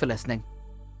thank you for listening.